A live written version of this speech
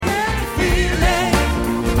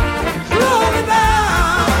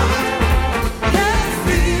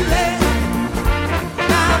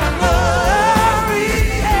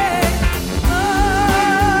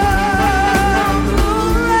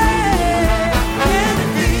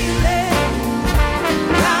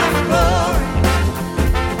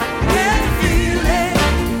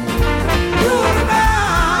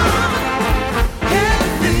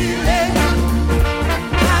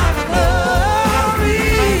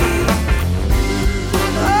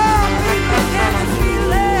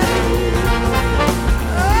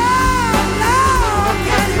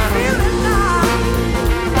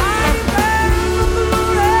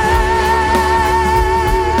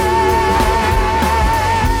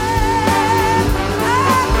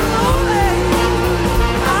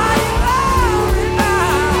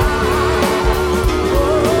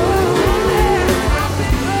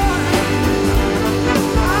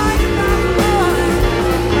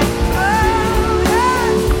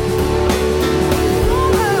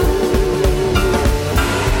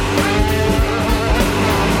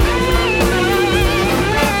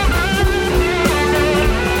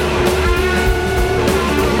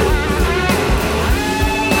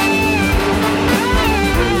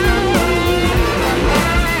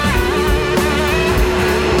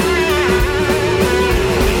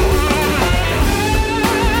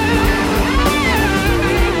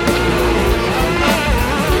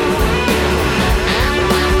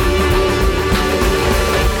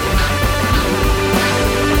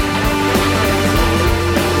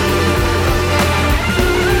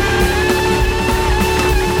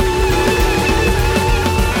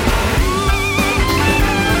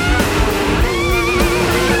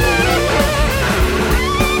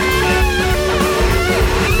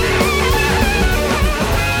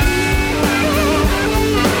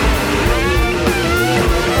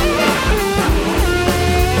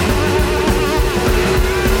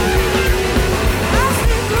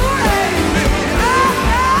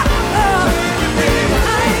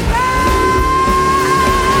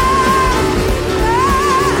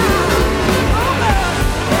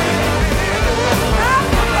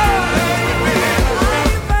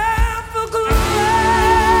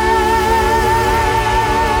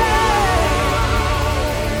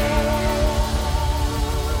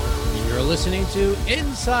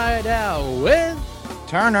Inside Out with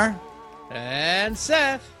Turner and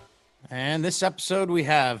Seth. And this episode we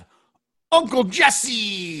have Uncle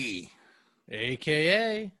Jesse,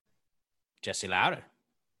 a.k.a. Jesse Louder,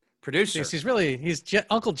 producer. He's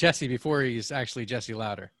Uncle Jesse before he's actually Jesse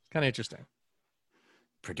Louder. Kind of interesting.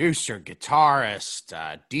 Producer, guitarist,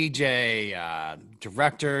 DJ,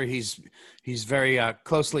 director. He's very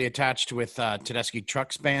closely attached with Tedeschi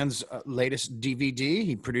Trucks Band's latest DVD.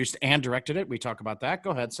 He produced and directed it. We talk about that.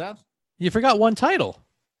 Go ahead, Seth. You forgot one title.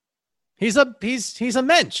 He's a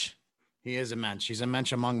mensch. He is a mensch. He's a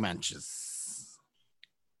mensch among mensches.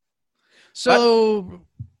 So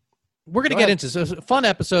we're going to get into this. It was a fun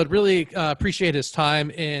episode. Really appreciate his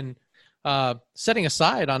time in setting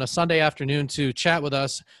aside on a Sunday afternoon to chat with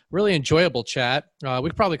us. Really enjoyable chat.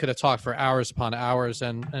 We probably could have talked for hours upon hours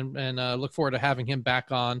and look forward to having him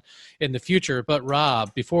back on in the future. But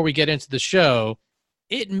Rob, before we get into the show,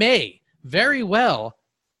 it may very well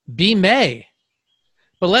be May.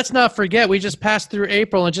 But let's not forget, we just passed through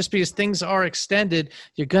April, and just because things are extended,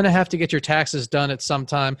 you're going to have to get your taxes done at some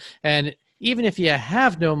time. And even if you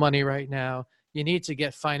have no money right now, you need to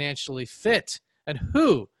get financially fit. And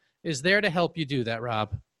who is there to help you do that,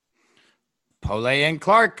 Rob? Pole and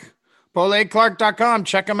Clark. PoleClark.com.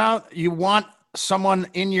 Check them out. You want someone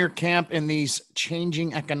in your camp in these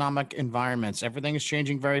changing economic environments. Everything is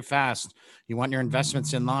changing very fast. You want your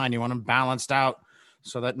investments in line. You want them balanced out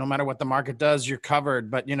so that no matter what the market does, you're covered.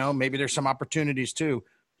 But, maybe there's some opportunities too.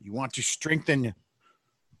 You want to strengthen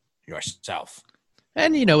yourself.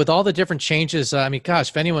 And, with all the different changes,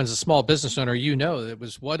 if anyone's a small business owner, it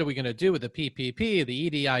was, what are we going to do with the PPP, the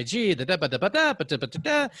EDIG, the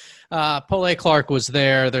Pole Clark was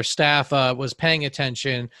there. Their staff was paying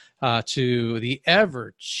attention to the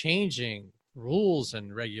ever-changing rules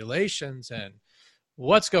and regulations and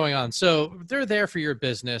what's going on. So they're there for your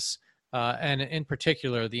business, and in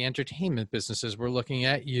particular, the entertainment businesses. We're looking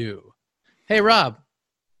at you. Hey, Rob.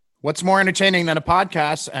 What's more entertaining than a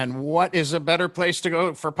podcast, and what is a better place to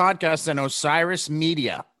go for podcasts than Osiris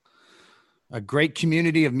Media? A great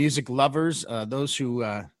community of music lovers, those who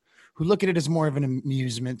look at it as more of an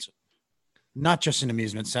amusement, not just an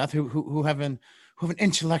amusement, Seth, who have an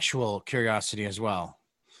intellectual curiosity as well.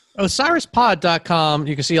 OsirisPod.com.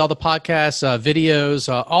 You can see all the podcasts, videos,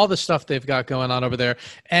 all the stuff they've got going on over there,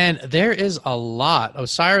 and there is a lot.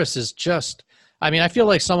 Osiris is just, I feel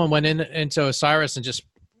like someone went into Osiris and just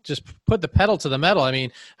put the pedal to the metal.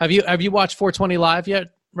 Have you watched 420 Live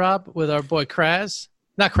yet, Rob, with our boy Kraz?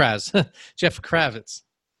 Not Kraz, Jeff Kravitz.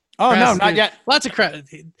 Oh, Kraz, no, not yet. Lots of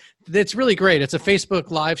Kraz. It's really great. It's a Facebook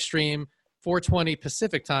live stream, 420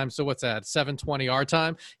 Pacific time. So what's that? 720 our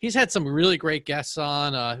time. He's had some really great guests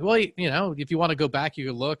on. If you want to go back, you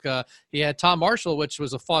can look. He had Tom Marshall, which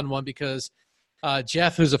was a fun one because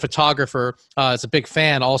Jeff, who's a photographer, is a big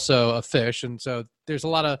fan also of Phish. And so there's a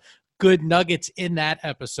lot of good nuggets in that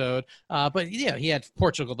episode. But he had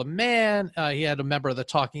Portugal the Man. He had a member of the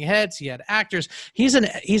Talking Heads. He had actors. He's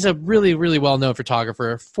a really, really well-known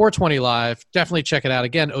photographer. 420 Live. Definitely check it out.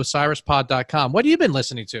 Again, OsirisPod.com. What have you been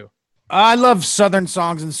listening to? I love Southern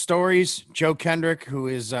Songs and Stories. Joe Kendrick, who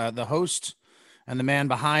is the host and the man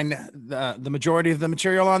behind the majority of the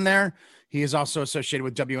material on there. He is also associated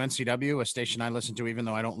with WNCW, a station I listen to, even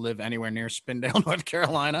though I don't live anywhere near Spindale, North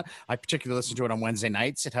Carolina. I particularly listen to it on Wednesday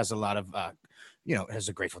nights. It has a lot of, it has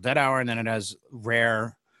a Grateful Dead hour, and then it has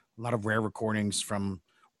a lot of rare recordings from,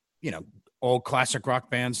 old classic rock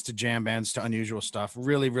bands to jam bands to unusual stuff.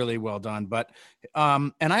 Really, really well done. But,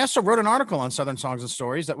 and I also wrote an article on Southern Songs and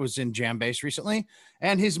Stories that was in Jam Base recently,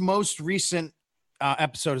 and his most recent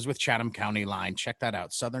episode is with Chatham County Line. Check that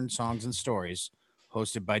out. Southern Songs and Stories,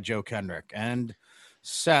 hosted by Joe Kendrick. And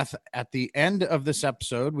Seth, at the end of this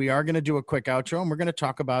episode, we are going to do a quick outro, and we're going to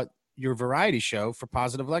talk about your variety show for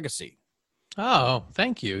Positive Legacy. Oh,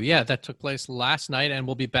 thank you. Yeah, that took place last night, and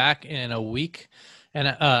we'll be back in a week.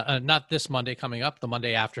 And not this Monday coming up, the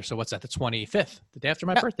Monday after. So what's that, the 25th, the day after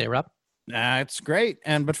my birthday, Rob? It's great.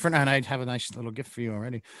 But for now, and I have a nice little gift for you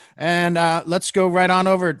already. And let's go right on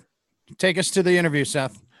over. Take us to the interview,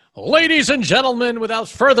 Seth. Ladies and gentlemen, without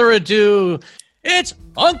further ado, it's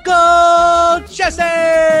Uncle Jesse!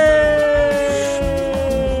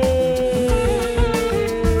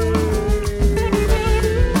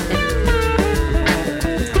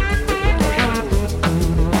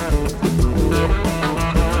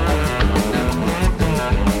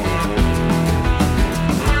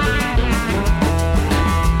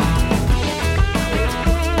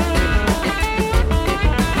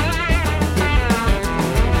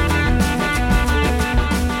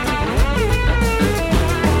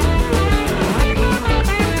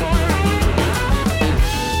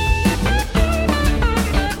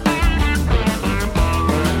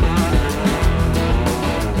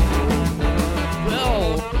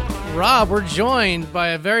 Rob, we're joined by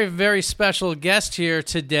a very, very special guest here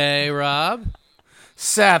today, Rob.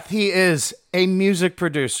 Seth, he is a music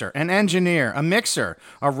producer, an engineer, a mixer,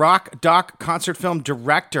 a rock doc concert film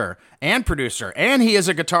director and producer, and he is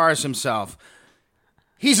a guitarist himself.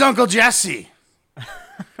 He's Uncle Jesse.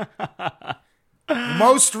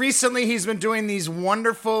 Most recently, he's been doing these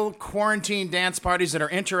wonderful quarantine dance parties that are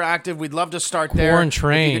interactive. We'd love to start there.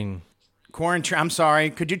 Quarantine. I'm sorry.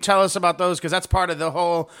 Could you tell us about those? Because that's part of the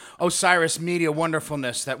whole Osiris Media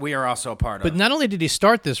wonderfulness that we are also a part of. But not only did he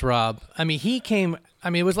start this, Rob, I mean, he came, I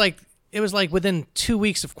mean, it was like within 2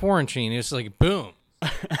 weeks of quarantine. It was like, boom.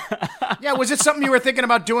 Yeah, was it something you were thinking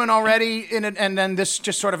about doing already, and then this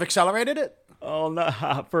just sort of accelerated it? Oh,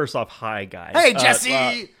 no. First off, hi, guys. Hey,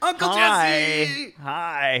 Jesse! Uncle hi. Jesse!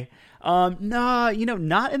 Hi. No,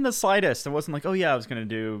 not in the slightest. It wasn't like, oh, yeah, I was going to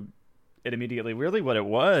do it immediately. Really what it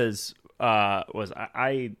was it was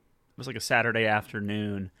like a Saturday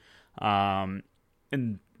afternoon and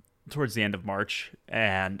towards the end of March,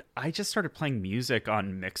 and I just started playing music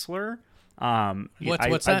on Mixlr.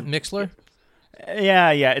 What's that, Mixlr?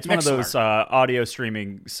 Yeah, it's one of Mixlr. those audio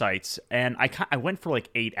streaming sites, and I went for like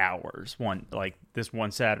 8 hours this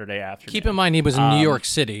one Saturday afternoon. Keep in mind, he was in New York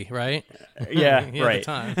City, right? Yeah, At right.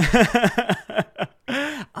 the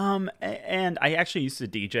time. And I actually used to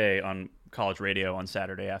DJ on college radio on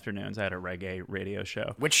Saturday afternoons. I had a reggae radio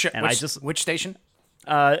show. Which station?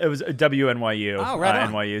 It was WNYU. Oh, right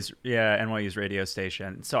on. NYU's radio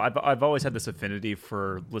station. So I've always had this affinity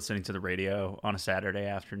for listening to the radio on a Saturday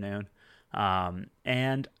afternoon.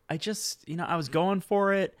 And I just, I was going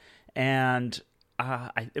for it, and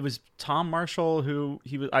it was Tom Marshall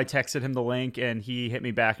I texted him the link, and he hit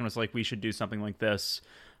me back and was like, we should do something like this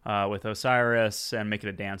with Osiris and make it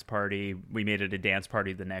a dance party. We made it a dance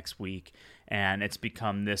party the next week, and it's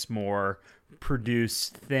become this more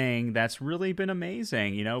produced thing that's really been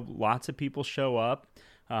amazing. Lots of people show up,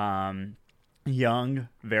 young,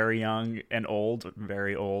 very young, and old,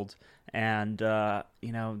 very old, and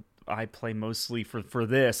I play mostly for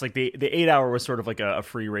this. Like the 8 hour was sort of like a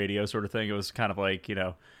free radio sort of thing. It was kind of like,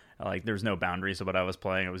 like there's no boundaries of what I was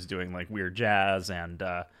playing. I was doing like weird jazz and,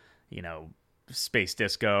 space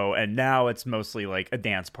disco. And now it's mostly like a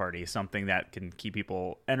dance party, something that can keep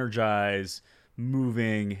people energized,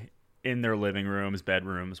 moving in their living rooms,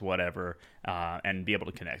 bedrooms, whatever, and be able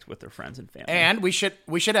to connect with their friends and family. And we should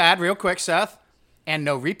add real quick, Seth, and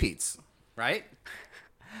no repeats, right?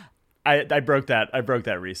 I broke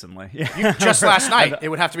that recently. Just last night. It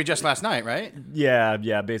would have to be just last night, right?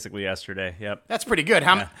 Yeah, basically yesterday. Yep. That's pretty good.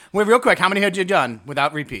 Well, real quick, how many had you done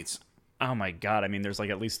without repeats? Oh my God. I mean, there's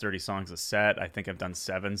like at least 30 songs a set. I think I've done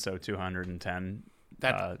 7, so 210.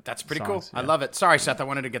 That's pretty songs, cool. yeah. I love it. Sorry, Seth, I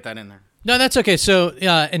wanted to get that in there. No, that's okay. So,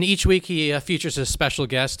 and each week he features a special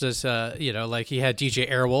guest as, like he had DJ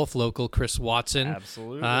Airwolf, local Chris Watson.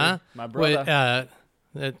 Absolutely. My brother.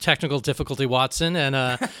 Technical difficulty Watson, and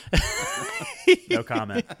no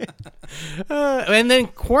comment. And then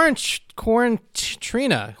Quarantina,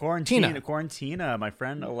 my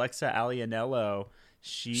friend Alexa Alianello.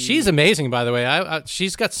 She's amazing, by the way.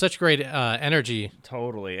 She's got such great energy.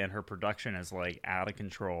 Totally, and her production is like out of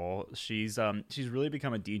control. She's really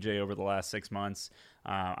become a DJ over the last 6 months.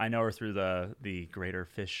 I know her through the Greater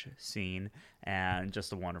Fish scene, and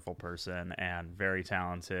just a wonderful person and very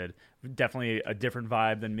talented. Definitely a different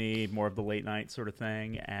vibe than me, more of the late night sort of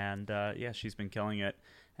thing. And she's been killing it.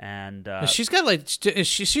 And she's got like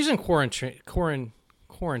she's in quarantine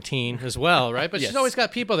as well, right? But Yes. She's always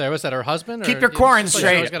got people there. Was that her husband? Keep your quarantine She's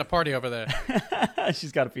straight. always got a party over there.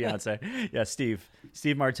 she's got a fiance. Yeah, Steve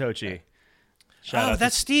Martocci. Shout out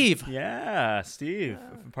that's to Steve. Yeah, Steve,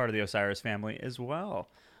 part of the Osiris family as well.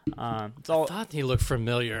 It's I thought he looked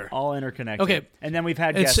familiar. all interconnected. Okay. And then we've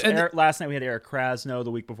had guests. Last night we had Eric Krasno. The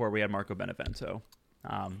week before we had Marco Benevento.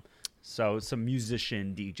 So some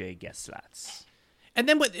musician DJ guest slots. And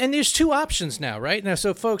then and there's two options now, right? Now,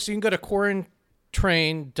 so folks, you can go to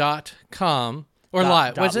quarantrain.com or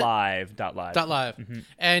live. What's it? Live. Mm-hmm.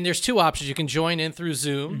 And there's two options. You can join in through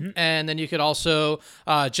Zoom, and then you could also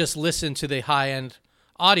just listen to the high-end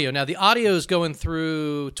audio. Now, the audio is going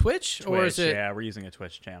through Twitch, or is it? Yeah, we're using a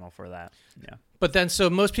Twitch channel for that. Yeah. But then,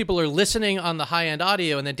 so most people are listening on the high-end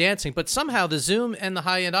audio and then dancing. But somehow the Zoom and the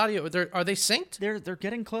high-end audio, are they synced? They're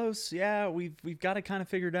getting close. Yeah, we've got it kind of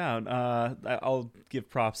figured out. I'll give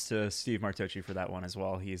props to Steve Martocci for that one as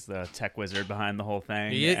well. He's the tech wizard behind the whole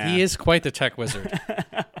thing. He is quite the tech wizard.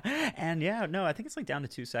 And I think it's like down to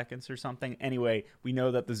 2 seconds or something. Anyway, we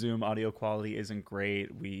know that the Zoom audio quality isn't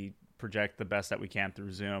great. We project the best that we can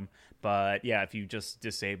through Zoom. But yeah, if you just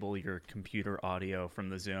disable your computer audio from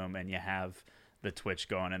the Zoom and you have the Twitch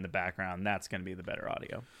going in the background. That's going to be the better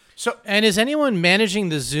audio. So, And is anyone managing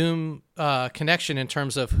the Zoom connection in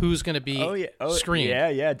terms of who's going to be screened?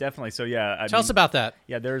 Yeah, definitely. So Tell us about that.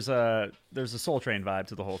 Yeah, there's a Soul Train vibe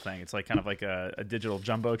to the whole thing. It's like kind of like a digital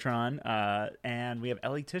jumbotron, and we have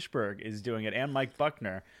Ellie Tischberg is doing it, and Mike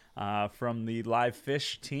Buckner from the Live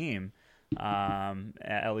Fish team.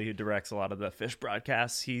 Ellie, who directs a lot of the Fish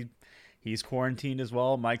broadcasts, he's quarantined as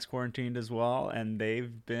well. Mike's quarantined as well, and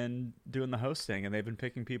they've been doing the hosting, and they've been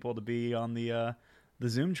picking people to be on the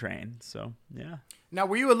Zoom train. So yeah. now,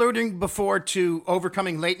 were you alluding before to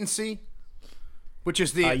overcoming latency, which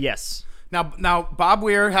is the Yes. Now, Bob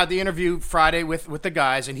Weir had the interview Friday with the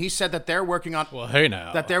guys, and he said that they're working on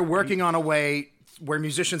a way where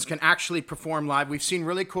musicians can actually perform live. We've seen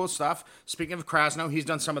really cool stuff. Speaking of Krasno, he's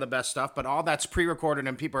done some of the best stuff, but all that's pre-recorded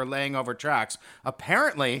and people are laying over tracks.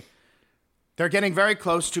 Apparently, they're getting very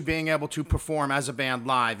close to being able to perform as a band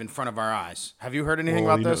live in front of our eyes. Have you heard anything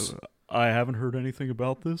about this? I haven't heard anything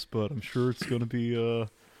about this, but I'm sure it's going to be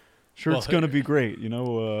it's going to be great. We're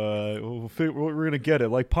going to get it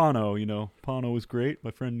like Pano. Pano is great.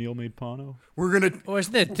 My friend Neil made Pano. We're gonna. Or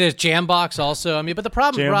isn't it the Jambox also? I mean, but the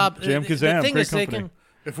problem, Rob, Jam the Kazam, thing great is they company. can.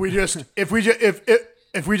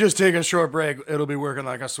 If we just take a short break, it'll be working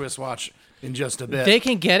like a Swiss watch in just a bit. They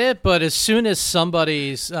can get it, but as soon as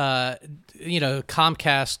somebody's,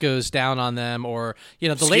 Comcast goes down on them, or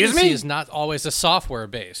the latency is not always a software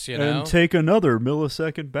base. And take another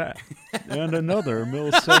millisecond back, and another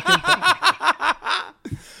millisecond back.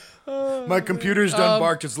 My computer's done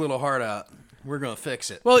barked its little heart out. We're gonna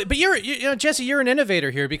fix it. Well, but Jesse, you're an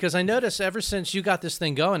innovator here, because I noticed ever since you got this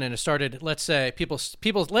thing going and it started, let's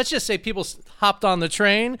just say people hopped on the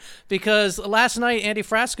train, because last night Andy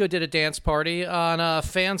Frasco did a dance party on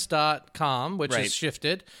fans.com, which Right. has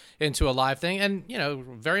shifted into a live thing, and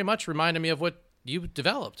very much reminded me of what you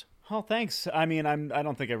developed. Oh, thanks. I mean, I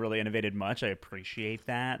don't think I really innovated much. I appreciate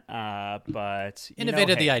that, but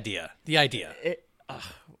Innovated hey, the idea. The idea.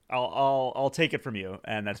 I'll take it from you,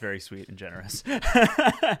 and that's very sweet and generous.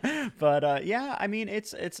 But yeah, I mean,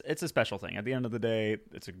 it's a special thing. At the end of the day,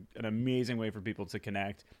 it's an amazing way for people to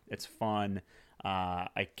connect. It's fun.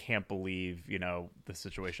 I can't believe the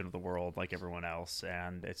situation of the world like everyone else,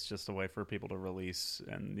 and it's just a way for people to release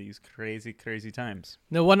in these crazy times.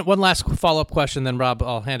 Now, one last follow-up question, then Rob,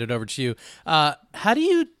 I'll hand it over to you. How do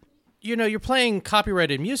you, you're playing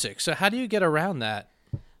copyrighted music, so how do you get around that?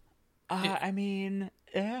 I mean,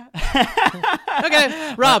 yeah.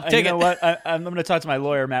 Okay, Rob, take you know it. what? I'm going to talk to my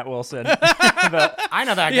lawyer, Matt Wilson. I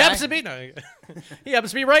know that He guy. happens to be he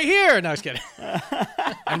happens to be right here. No, I was kidding.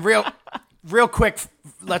 And real quick,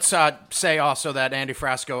 let's say also that Andy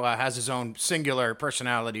Frasco has his own singular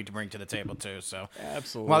personality to bring to the table too. So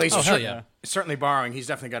Absolutely. while he's hell yeah. certainly borrowing, he's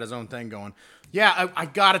definitely got his own thing going. Yeah, I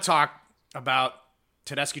got to talk about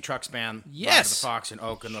Tedeschi Trucks Band, Yes. Ride of the Fox in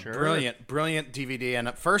Oakland, a brilliant DVD.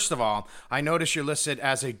 And first of all, I noticed you're listed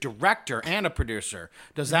as a director and a producer.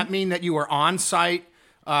 Does that mean that you were on site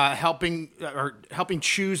helping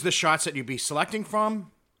choose the shots that you'd be selecting from?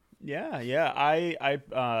 Yeah.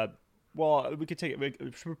 Well, we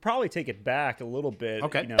should probably take it back a little bit.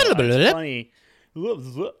 Okay. It's funny.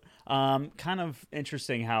 Kind of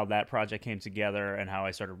interesting how that project came together and how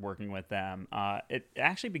I started working with them. It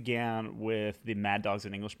actually began with the Mad Dogs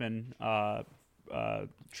and Englishmen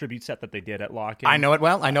tribute set that they did at Lock-In. I know it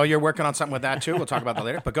well. I know you're working on something with that too. We'll talk about that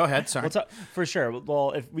later. But go ahead. Sorry. For sure.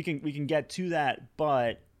 Well, if we can get to that,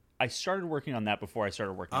 but I started working on that before I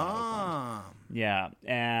started working on Oakland. Yeah,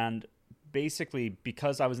 and basically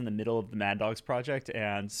because I was in the middle of the Mad Dogs project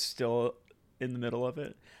and still in the middle of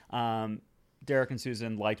it, Derek and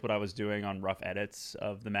Susan liked what I was doing on rough edits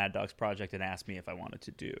of the Mad Dogs project and asked me if I wanted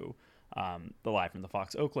to do the Live from the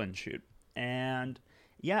Fox Oakland shoot. And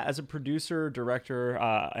yeah, as a producer, director,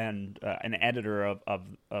 and an editor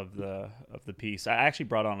of the piece, I actually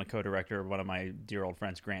brought on a co-director, one of my dear old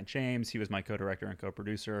friends, Grant James. He was my co-director and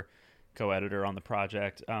co-producer, co-editor on the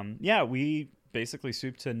project. Yeah, we basically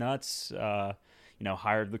soup to nuts.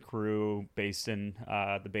 Hired the crew based in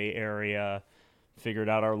the Bay Area, figured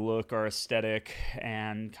out our look, our aesthetic,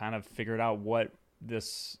 and kind of figured out what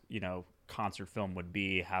this concert film would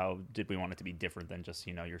be. How did we want it to be different than just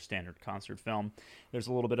your standard concert film? There's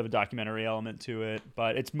a little bit of a documentary element to it,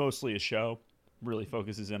 but it's mostly a show. Really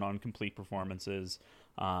focuses in on complete performances,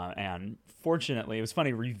 and fortunately it was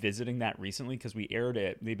funny revisiting that recently because we aired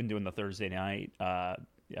it. They've been doing the Thursday night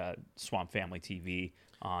Swamp Family TV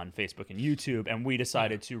on Facebook and YouTube, and we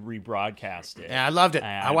decided to rebroadcast it. Yeah, I loved it.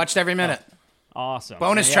 I watched every minute. Awesome.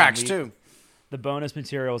 Bonus tracks too. the bonus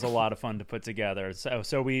material was a lot of fun to put together.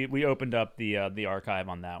 So we opened up the archive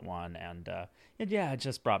on that one, and yeah, it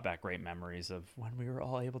just brought back great memories of when we were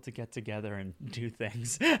all able to get together and do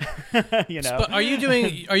things. But are you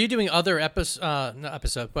doing other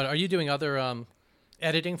but are you doing other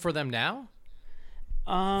editing for them now?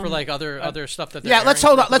 For like other stuff that they're let's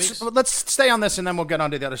hold on. Let's stay on this and then we'll get on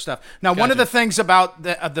to the other stuff. Now, one of the things about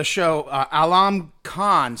the show, Alam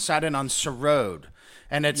Khan sat in on Sarod,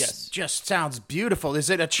 and it just sounds beautiful. Is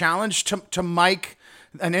it a challenge to mic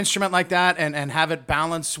an instrument like that and have it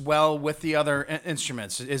balance well with the other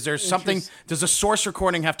instruments? Is there something? Does a source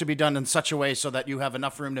recording have to be done in such a way so that you have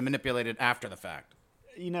enough room to manipulate it after the fact?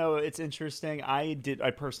 It's interesting. I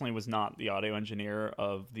personally was not the audio engineer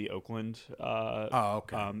of the Oakland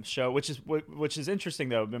show, which is interesting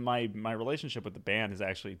though. But my relationship with the band has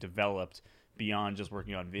actually developed beyond just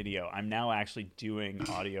working on video. I'm now actually doing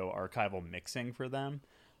audio archival mixing for them.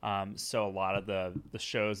 So a lot of the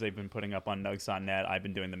shows they've been putting up on Nugs.net, I've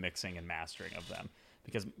been doing the mixing and mastering of them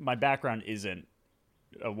because my background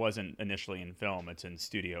wasn't initially in film. It's in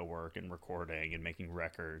studio work and recording and making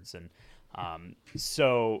records. And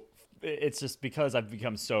so it's just because I've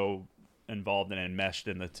become so involved and enmeshed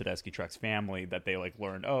in the Tedeschi Trucks family that they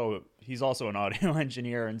learned, oh, he's also an audio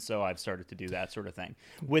engineer. And so I've started to do that sort of thing.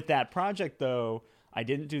 With that project, though, I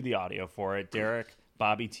didn't do the audio for it. Derek,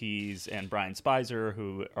 Bobby Tees, and Brian Spicer,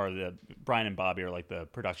 who are Brian and Bobby are the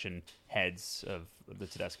production heads of the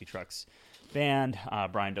Tedeschi Trucks band.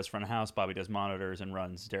 Brian does front of house, Bobby does monitors and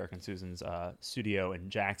runs Derek and Susan's studio in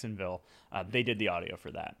Jacksonville. They did the audio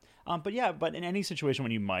for that. But in any situation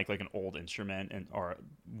when you mic an old instrument or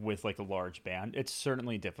with a large band, it's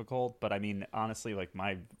certainly difficult. But I mean, honestly,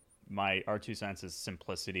 our 2 cents is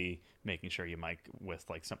simplicity, making sure you mic with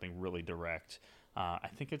something really direct. I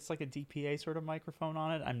think it's a DPA sort of microphone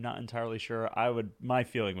on it. I'm not entirely sure. My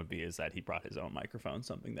feeling would be is that he brought his own microphone,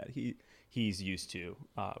 something that he's used to,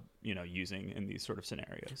 using in these sort of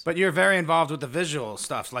scenarios. But you're very involved with the visual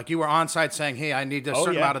stuff. You were on site saying, "Hey, I need a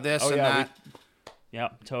certain amount of this and that." Yeah,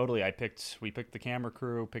 totally. We picked the camera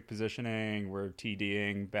crew, picked positioning. We're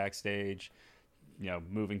TDing backstage.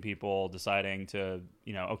 Moving people, deciding to,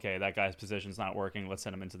 okay, that guy's position's not working. Let's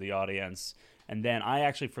send him into the audience. And then I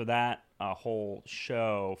actually, for that whole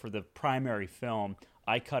show, for the primary film,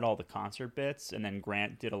 I cut all the concert bits, and then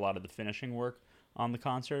Grant did a lot of the finishing work on the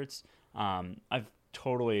concerts. I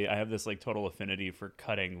have this total affinity for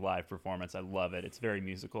cutting live performance. I love it. It's very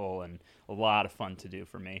musical and a lot of fun to do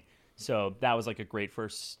for me. So that was a great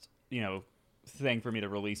first, thing for me to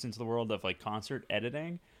release into the world of concert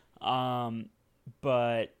editing.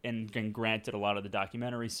 But Grant did a lot of the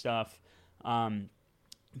documentary stuff.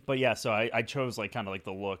 But yeah, so I chose kind of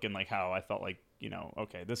the look and how I felt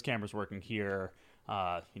okay, this camera's working here.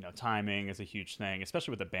 Timing is a huge thing,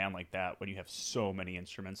 especially with a band like that when you have so many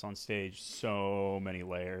instruments on stage, so many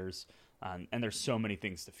layers, and there's so many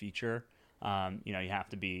things to feature. You have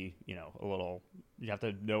to be, you have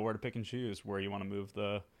to know where to pick and choose where you want to move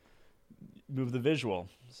the visual.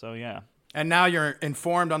 So yeah. And now you're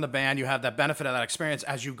informed on the band. You have that benefit of that experience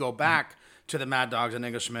as you go back to the Mad Dogs and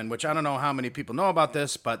Englishmen, which I don't know how many people know about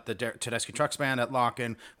this, but the Tedeschi Trucks band at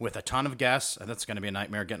Lock-In with a ton of guests. And that's going to be a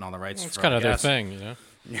nightmare getting all the rights. It's kind of their thing,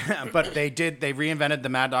 Yeah, but they reinvented the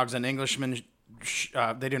Mad Dogs and Englishmen.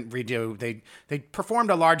 They didn't redo. They performed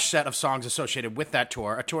a large set of songs associated with that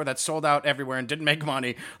tour, a tour that sold out everywhere and didn't make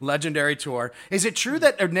money. Legendary tour. Is it true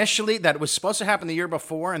that initially that it was supposed to happen the year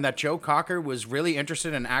before, and that Joe Cocker was really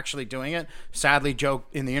interested in actually doing it? Sadly, Joe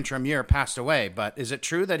in the interim year passed away. But is it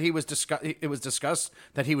true that it was discussed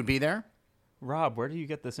that he would be there? Rob, where do you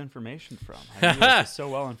get this information from? You're so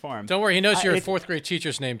well informed. Don't worry, he knows your fourth grade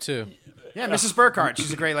teacher's name too. Yeah, Mrs. Burkhardt.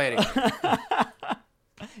 She's a great lady.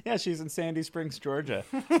 Yeah, she's in Sandy Springs, Georgia.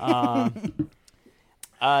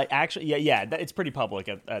 Actually, yeah, it's pretty public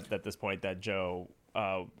at this point that Joe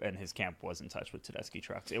and his camp was in touch with Tedeschi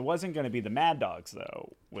Trucks. It wasn't going to be the Mad Dogs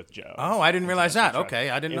though with Joe. Oh, I didn't realize that. Trucks.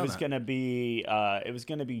 Okay, I didn't know that. It was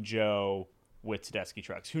going to be Joe with Tedeschi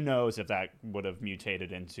Trucks. Who knows if that would have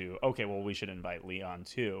mutated into, okay, well, we should invite Leon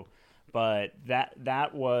too. But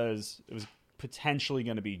it was potentially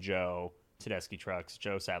going to be Joe, Tedeschi Trucks.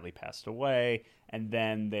 Joe sadly passed away, and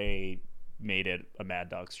then they made it a Mad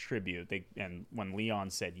Dogs tribute. And when Leon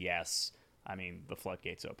said yes, I mean, the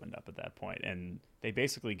floodgates opened up at that point, and they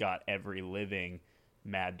basically got every living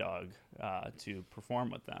Mad Dog to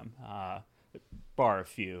perform with them, bar a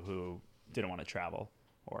few who didn't want to travel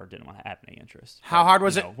or didn't want to have any interest. How hard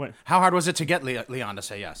was it to get Leon to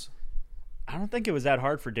say yes? I don't think it was that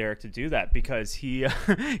hard for Derek to do that because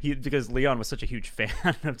because Leon was such a huge fan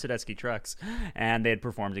of Tedeschi Trucks, and they had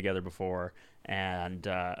performed together before, and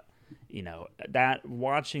that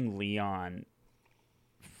watching Leon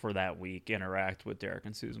for that week interact with Derek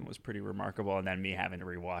and Susan was pretty remarkable, and then me having to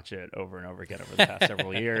rewatch it over and over again over the past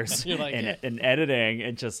several years and editing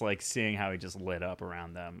and just like seeing how he just lit up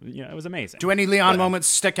around them. It was amazing. Do any Leon moments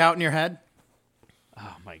stick out in your head?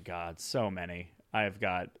 Oh my God, so many. I've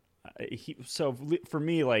got for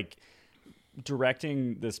me, like,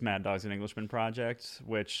 directing this Mad Dogs and Englishmen project,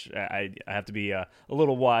 which I have to be a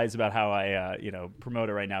little wise about how I promote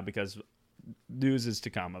it right now, because news is to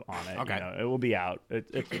come on it. Okay. It will be out.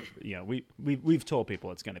 We've told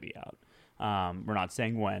people it's going to be out. We're not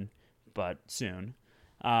saying when, but soon.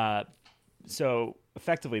 So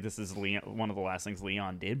effectively, this is one of the last things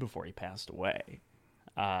Leon did before he passed away.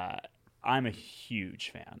 I'm a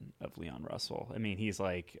huge fan of Leon Russell. I mean, he's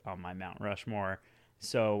like on my Mount Rushmore.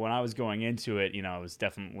 So when I was going into it, I was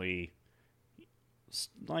definitely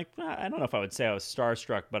like, I don't know if I would say I was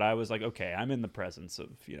starstruck, but I was like, okay, I'm in the presence of,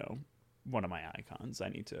 one of my icons. I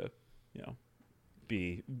need to,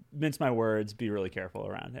 mince my words, be really careful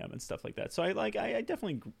around him and stuff like that. So I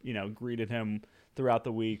definitely, greeted him throughout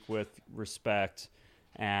the week with respect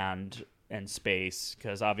and space,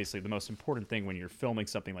 because obviously the most important thing when you're filming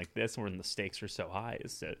something like this, when the stakes are so high,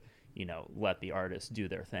 is to, let the artist do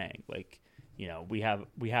their thing. Like, we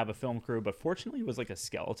have a film crew, but fortunately it was like a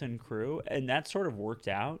skeleton crew, and that sort of worked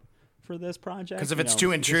out for this project. Because if it's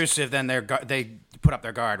too intrusive, then they put up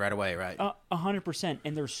their guard right away, right? 100%.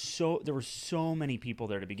 And there were so many people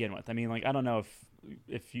there to begin with. I mean, like, I don't know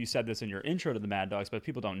if you said this in your intro to the Mad Dogs, but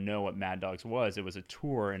people don't know what Mad Dogs was. It was a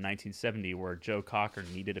tour in 1970 where Joe Cocker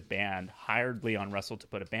needed a band, hired Leon Russell to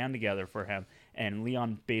put a band together for him, and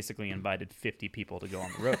Leon basically invited 50 people to go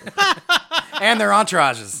on the road. And their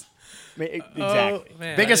entourages. Exactly. Oh,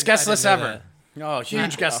 man, Biggest guest list ever. That. Oh,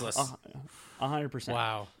 huge guest list. 100%.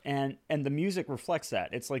 Wow. And the music reflects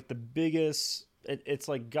that. It's like the biggest. It's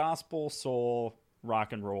like gospel, soul,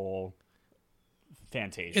 rock and roll,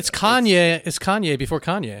 Fantasia. It's Kanye. It's Kanye before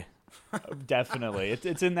Kanye. Definitely.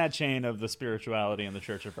 It's in that chain of the spirituality and the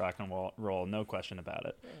Church of Rock and Roll, no question about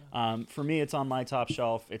it. For me, it's on my top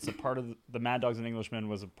shelf. It's a part of the Mad Dogs and Englishmen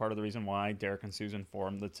was a part of the reason why Derek and Susan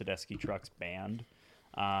formed the Tedeschi Trucks band.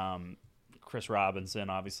 Chris Robinson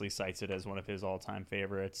obviously cites it as one of his all-time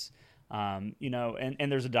favorites. And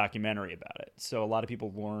there's a documentary about it. So a lot of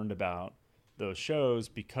people learned about those shows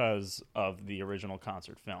because of the original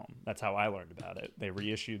concert film. That's how I learned about it. They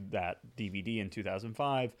reissued that DVD in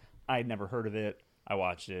 2005. I had never heard of it. I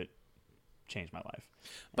watched it. Changed my life.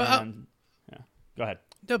 But go ahead.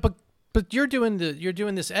 No, but you're doing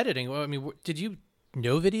this editing. Well, I mean, did you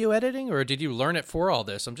know video editing, or did you learn it for all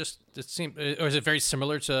this? Or is it very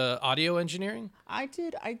similar to audio engineering? I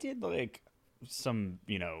did like some,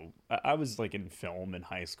 I was like in film in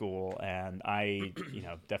high school, and I,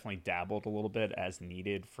 definitely dabbled a little bit as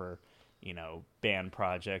needed for, band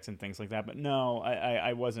projects and things like that. But no,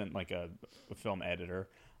 I wasn't like a film editor.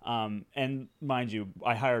 And mind you,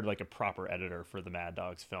 I hired like a proper editor for the Mad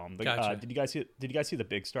Dogs film. Gotcha. Did you guys see the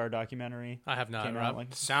Big Star documentary? I have not.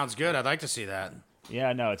 Rob. Sounds good. I'd like to see that.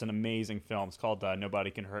 Yeah, no, it's an amazing film. It's called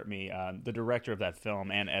Nobody Can Hurt Me. The director of that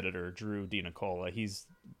film and editor, Drew DiNicola, he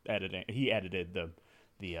edited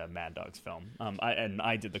the Mad Dogs film.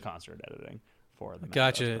 I did the concert editing for the Mad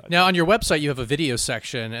Gotcha. Dogs Now on your website you have a video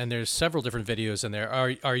section, and there's several different videos in there.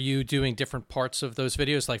 Are you doing different parts of those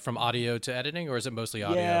videos, like from audio to editing, or is it mostly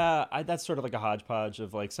audio? Yeah, that's sort of like a hodgepodge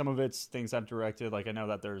of like some of it's things I've directed. Like I know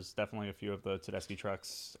that there's definitely a few of the Tedeschi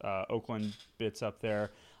Trucks Oakland bits up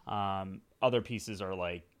there. Other pieces are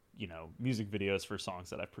like, music videos for songs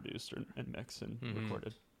that I've produced and mixed and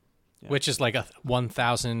recorded. Yeah. Which is like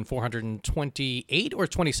 1,428 or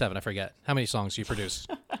 27, I forget. How many songs you produce?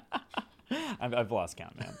 I've lost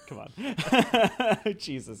count, man. Come on.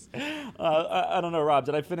 Jesus. I don't know, Rob.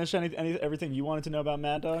 Did I finish everything you wanted to know about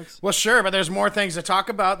Mad Dogs? Well, sure, but there's more things to talk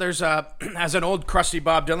about. There's, as an old crusty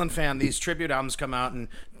Bob Dylan fan, these tribute albums come out, and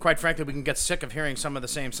quite frankly, we can get sick of hearing some of the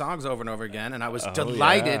same songs over and over again. And I was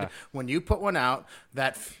delighted when you put one out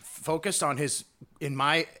that focused on his, in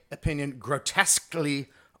my opinion, grotesquely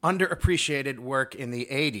underappreciated work in the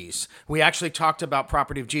 80s. We actually talked about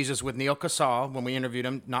Property of Jesus with Neil Casal when we interviewed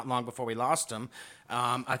him not long before we lost him.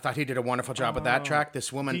 I thought he did a wonderful job with that track.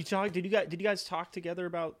 This woman... Did you guys talk together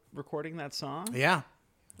about recording that song? Yeah.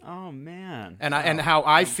 Oh, man. And how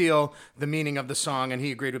I feel the meaning of the song, and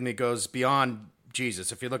he agreed with me, goes beyond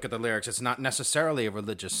Jesus. If you look at the lyrics, it's not necessarily a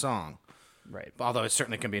religious song. Right. Although it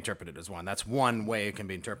certainly can be interpreted as one. That's one way it can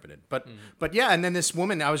be interpreted. But yeah, and then this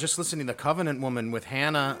woman, I was just listening to The Covenant Woman with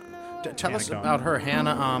Hannah. Tell us about her,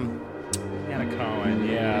 Hannah. Hannah Cohen.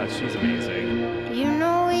 Yeah, she's amazing. You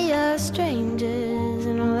know we are strangers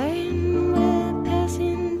in a land we're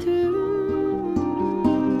passing through.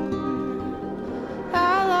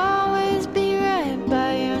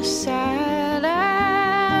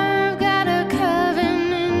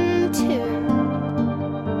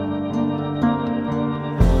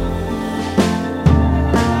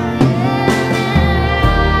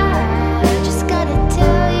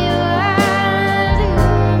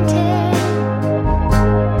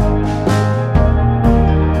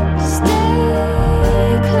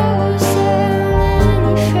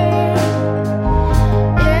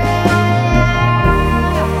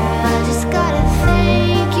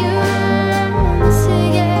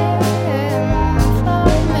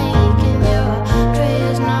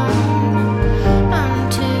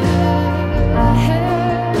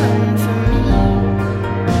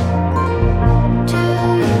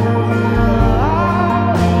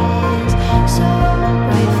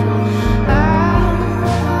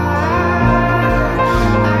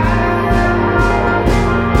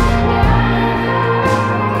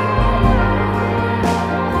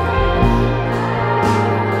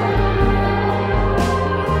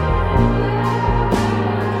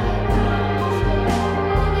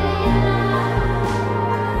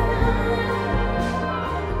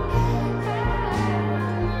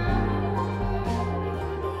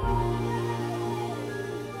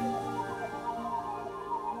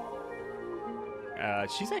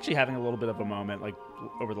 She's actually having a little bit of a moment, like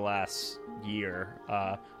over the last year.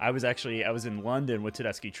 I was in London with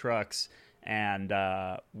Tedeschi Trucks and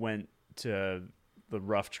went to the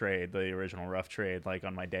Rough Trade, the original Rough Trade, like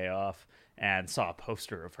on my day off, and saw a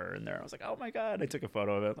poster of her in there. I was like, oh my God. I took a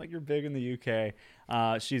photo of it. Like, you're big in the UK.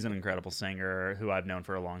 She's an incredible singer who I've known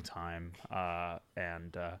for a long time.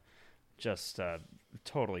 And just a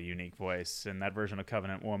totally unique voice. And that version of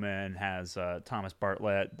Covenant Woman has Thomas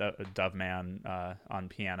Bartlett, Dove Man, on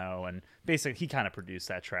piano. And basically, he kind of produced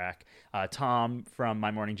that track. Tom from My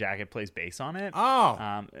Morning Jacket plays bass on it.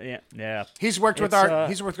 Oh. Yeah. He's worked with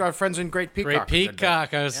our friends in Great Peacock. Great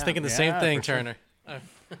Peacock. I was thinking the same thing, Turner.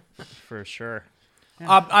 For sure.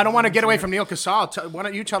 I don't want to get away from Neil Casal. Why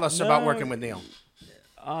don't you tell us about working with Neil?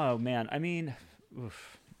 Oh man, I mean,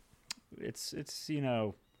 it's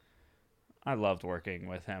I loved working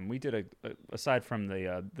with him. We did aside from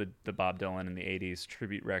the Bob Dylan in the '80s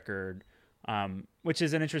tribute record, which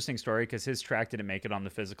is an interesting story because his track didn't make it on the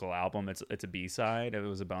physical album. It's a B-side. It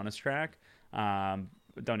was a bonus track.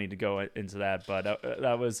 Don't need to go into that, but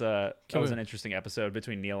that was an interesting episode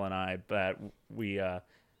between Neil and I. But we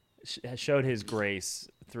showed his grace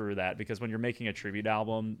through that, because when you're making a tribute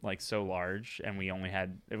album like so large, and we only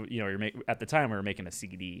had, at the time we were making a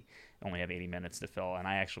CD, only have 80 minutes to fill, and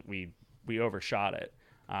we overshot it.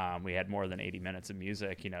 We had more than 80 minutes of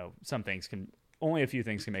music. Only a few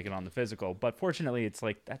things can make it on the physical, but fortunately it's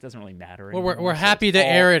like that doesn't really matter anymore. Well, we're happy to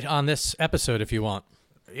air it on this episode if you want.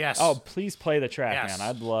 Yes. Oh, please play the track, yes. man.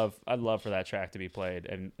 I'd love for that track to be played,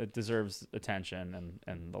 and it deserves attention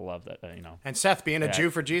and the love that And Seth being a Jew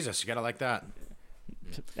for Jesus, you gotta like that.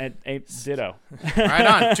 And ditto. Right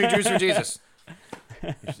on, 2 Jews for Jesus.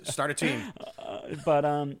 Start a team.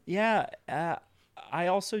 I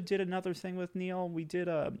also did another thing with Neil.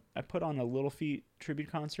 I put on a Little Feat tribute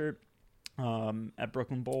concert at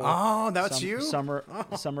Brooklyn Bowl. Oh, that's you? Summer of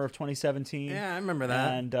 2017. Yeah, I remember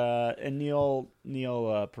that. And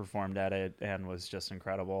Neil performed at it and was just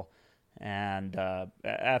incredible. And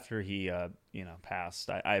after he passed,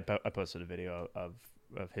 I posted a video of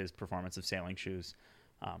his performance of Sailing Shoes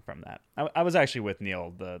from that. I was actually with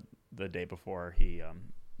Neil the day before he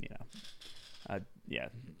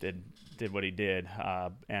did what he did,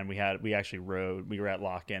 and we actually rode. We were at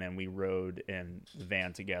Lock-In, and we rode in the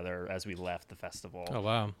van together as we left the festival. Oh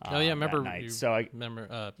wow! I remember. I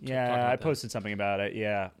remember. I posted something about it.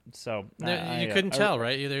 Yeah, so you couldn't tell,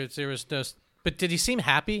 right? There was just. But did he seem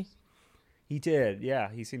happy? He did.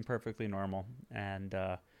 Yeah, he seemed perfectly normal, and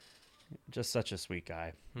just such a sweet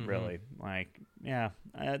guy. Mm-hmm. Really,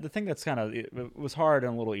 the thing that's it was hard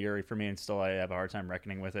and a little eerie for me, and still I have a hard time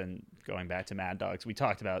reckoning with it. And going back to Mad Dogs, we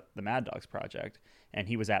talked about the Mad Dogs project, and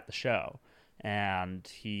he was at the show, and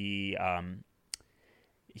he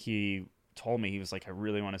told me, he was like, I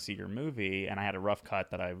really want to see your movie, and I had a rough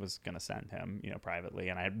cut that I was going to send him, privately,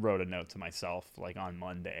 and I wrote a note to myself like on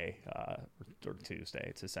Monday or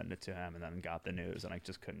Tuesday to send it to him, and then got the news, and I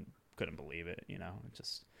just couldn't believe it,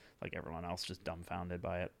 just like everyone else, just dumbfounded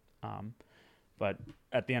by it. But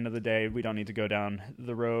at the end of the day, we don't need to go down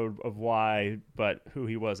the road of why, but who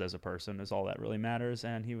he was as a person is all that really matters.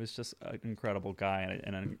 And he was just an incredible guy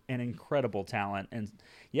and an incredible talent. And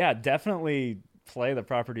yeah, definitely play The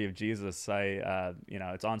Property of Jesus.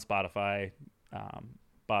 It's on Spotify.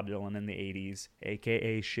 Bob Dylan in the 80s,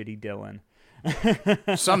 aka Shitty Dylan.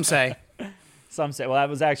 Some say. Well, that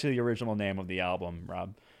was actually the original name of the album,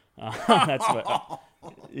 Rob. That's what.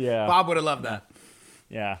 Yeah. Bob would have loved that.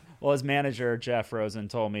 Yeah. Well, his manager Jeff Rosen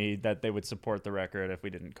told me that they would support the record if we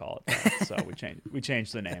didn't call it that. So we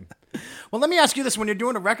changed the name. Well, let me ask you this: when you're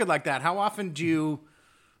doing a record like that, how often do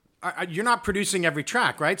you're not producing every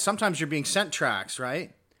track, right? Sometimes you're being sent tracks,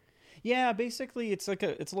 right? Yeah, basically it's a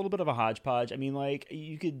little bit of a hodgepodge. I mean, like,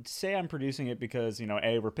 you could say I'm producing it because,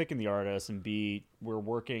 A, we're picking the artists, and B, we're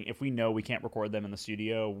working, if we know we can't record them in the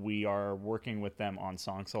studio, we are working with them on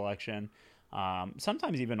song selection.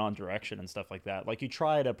 Sometimes even on direction and stuff like that. Like, you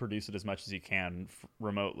try to produce it as much as you can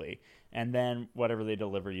remotely, and then whatever they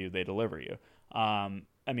deliver you, they deliver you.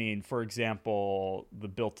 I mean, for example, the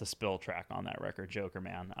Built to Spill track on that record, Joker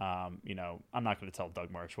Man. I'm not going to tell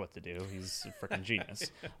Doug March what to do. He's a freaking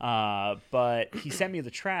genius. But he sent me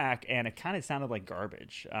the track, and it kind of sounded like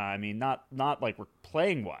garbage. I mean, not like we're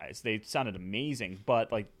playing wise. They sounded amazing,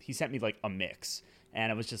 but like he sent me like a mix.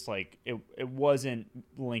 And it was just like, it wasn't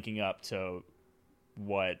linking up to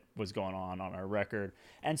what was going on our record.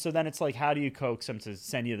 And so then it's like, how do you coax him to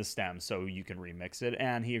send you the stems so you can remix it?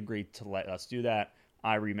 And he agreed to let us do that.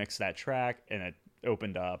 I remixed that track, and it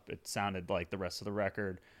opened up. It sounded like the rest of the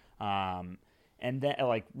record. And then,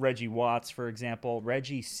 like Reggie Watts, for example,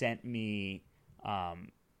 Reggie sent me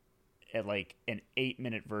like an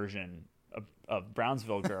 8-minute version of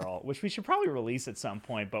Brownsville Girl, which we should probably release at some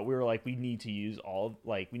point. But we were like, we need to use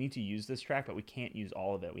this track, but we can't use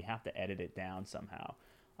all of it. We have to edit it down somehow.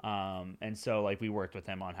 And so like we worked with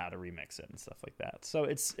him on how to remix it and stuff like that. So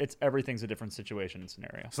it's everything's a different situation and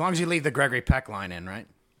scenario. As long as you leave the Gregory Peck line in, right?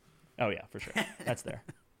 Oh yeah, for sure. That's there.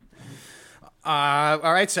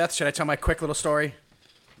 All right, Seth, should I tell my quick little story?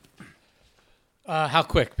 How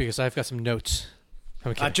quick? Because I've got some notes.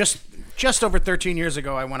 Okay. Just over 13 years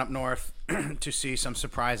ago, I went up north to see some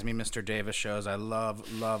Surprise Me, Mr. Davis shows. I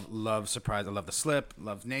love Surprise. I love The Slip,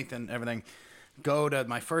 love Nathan, everything. Go to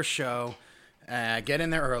my first show, get in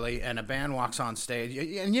there early, and a band walks on stage.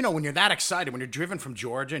 And, you know, when you're that excited, when you're driven from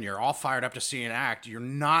Georgia and you're all fired up to see an act, you're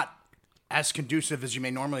not as conducive as you may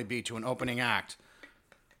normally be to an opening act.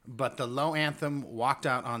 But the Low Anthem walked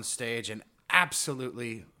out on stage and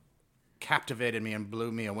absolutely captivated me and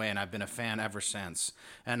blew me away, and I've been a fan ever since.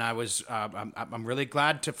 And I'm really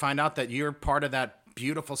glad to find out that you're part of that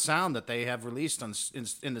beautiful sound that they have released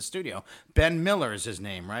in the studio. Ben Miller is his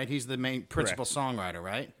name, right? He's the main principal songwriter,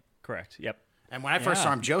 right? Correct. Yep. And when I first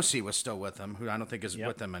saw him, Josie was still with him, who I don't think is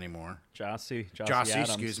with them anymore. Josie Adams.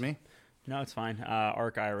 Excuse me. No, it's fine.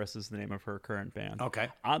 Arc Iris is the name of her current band. Okay.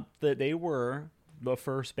 They were the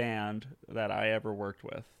first band that I ever worked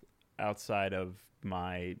with outside of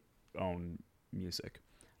my own music.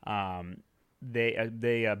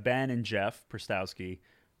 They Ben and Jeff Prostowski,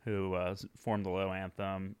 who formed the Low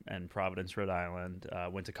Anthem in Providence, Rhode Island,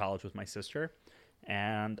 went to college with my sister,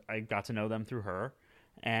 and I got to know them through her.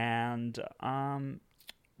 And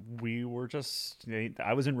we were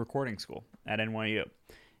I was in recording school at NYU,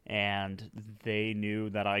 and they knew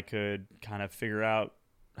that I could kind of figure out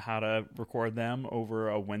how to record them over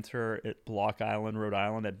a winter at Block Island, Rhode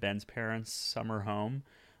Island, at Ben's parents' summer home.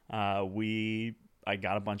 I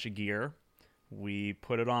got a bunch of gear. We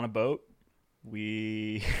put it on a boat.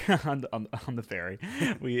 We on the ferry.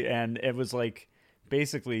 And it was like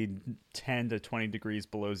basically 10 to 20 degrees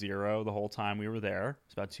below zero the whole time we were there.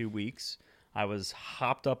 It's about 2 weeks. I was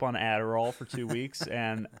hopped up on Adderall for 2 weeks,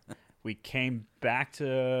 and we came back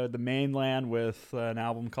to the mainland with an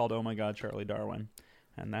album called Oh My God, Charlie Darwin.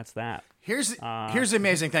 And that's that. Here's the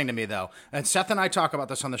amazing thing to me, though, and Seth and I talk about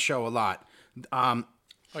this on the show a lot. Are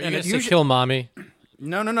you going to kill mommy?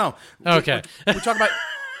 No. Okay. We talk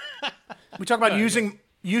about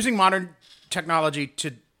using modern technology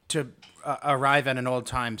to arrive at an old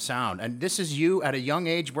time sound, and this is you at a young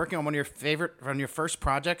age working on one of your first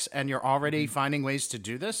projects, and you're already finding ways to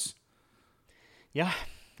do this. Yeah,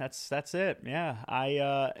 that's it. Yeah,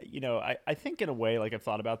 I think in a way, like I've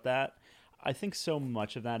thought about that. I think so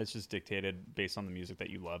much of that is just dictated based on the music that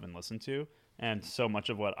you love and listen to, and so much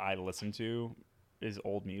of what I listen to is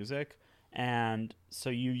old music. And so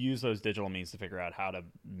you use those digital means to figure out how to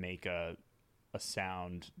make a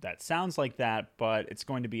sound that sounds like that, but it's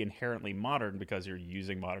going to be inherently modern because you're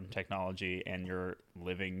using modern technology and you're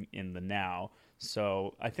living in the now.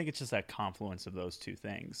 So I think it's just that confluence of those two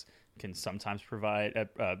things can sometimes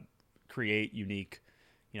create unique,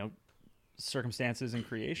 circumstances and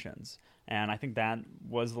creations. And I think that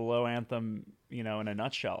was the Low Anthem, in a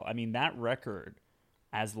nutshell. I mean, that record,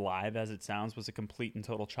 as live as it sounds, was a complete and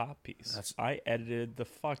total chop piece. I edited the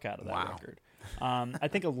fuck out of that record. I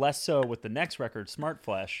think less so with the next record, Smart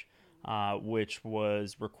Flesh, which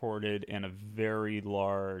was recorded in a very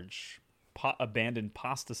large abandoned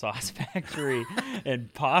pasta sauce factory in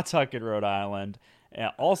Pawtucket, Rhode Island,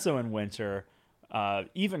 also in winter,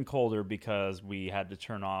 even colder because we had to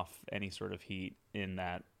turn off any sort of heat in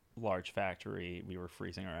that large factory. We were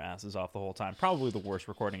freezing our asses off the whole time. Probably the worst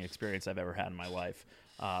recording experience I've ever had in my life.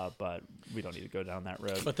 But we don't need to go down that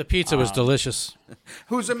road. But the pizza was delicious.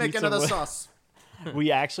 Who's making of the sauce?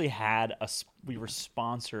 We actually we were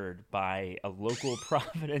sponsored by a local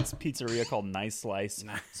Providence pizzeria called Nice Slice.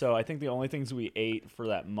 So I think the only things we ate for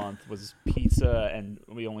that month was pizza, and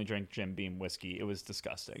we only drank Jim Beam whiskey. It was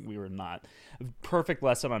disgusting. We were not perfect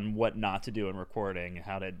lesson on what not to do in recording,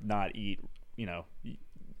 how to not eat,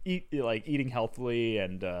 eating healthily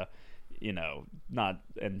and,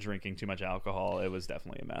 and drinking too much alcohol. It was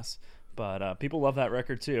definitely a mess. But people love that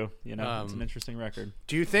record too. It's an interesting record.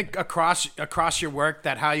 Do you think across your work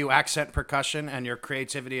that how you accent percussion and your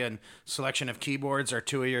creativity and selection of keyboards are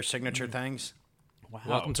two of your signature things? Wow.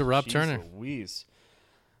 Welcome to Rob Turner. Louise.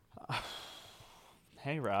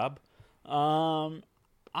 Hey, Rob. I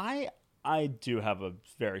do have a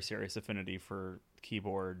very serious affinity for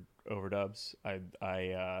keyboard overdubs.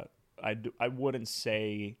 I wouldn't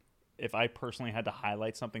say, if I personally had to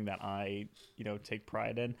highlight something that I, take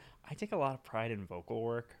pride in, I take a lot of pride in vocal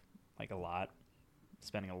work, like a lot.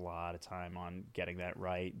 spending a lot of time on getting that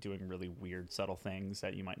right, doing really weird, subtle things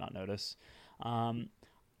that you might not notice. And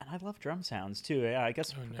I love drum sounds too. Yeah, I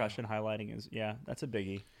guess percussion highlighting is, that's a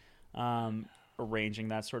biggie. Arranging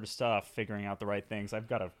that sort of stuff, figuring out the right things. I've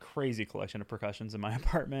got a crazy collection of percussions in my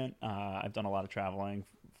apartment. I've done a lot of traveling,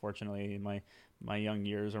 fortunately, in my young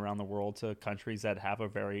years around the world to countries that have a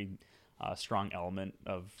very strong element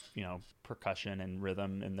of, percussion and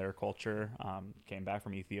rhythm in their culture. Came back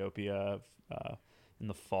from Ethiopia in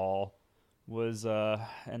the fall, and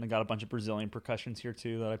I got a bunch of Brazilian percussions here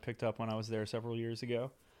too that I picked up when I was there several years ago.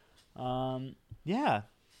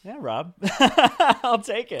 Yeah, Rob, I'll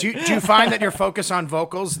take it. Do you find that your focus on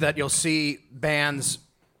vocals, that you'll see bands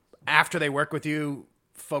after they work with you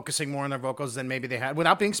focusing more on their vocals than maybe they had,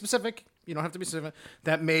 without being specific? You don't have to be specific.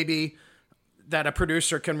 That maybe that a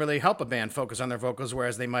producer can really help a band focus on their vocals,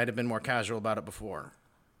 whereas they might have been more casual about it before.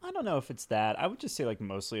 I don't know if it's that. I would just say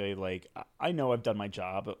mostly I know I've done my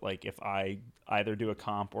job. But if I either do a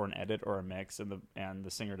comp or an edit or a mix and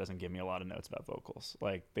the singer doesn't give me a lot of notes about vocals,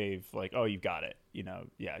 they've oh, you got it.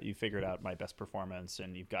 You figured out my best performance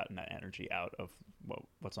and you've gotten that energy out of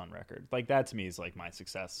what's on record. That to me is my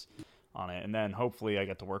success on it. And then hopefully I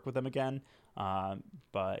get to work with them again.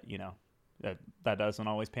 But that doesn't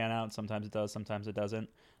always pan out. Sometimes it does, sometimes it doesn't.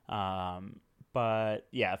 But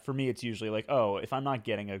yeah, for me, it's usually if I'm not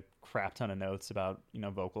getting a crap ton of notes about,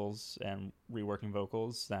 vocals and reworking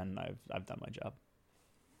vocals, then I've done my job.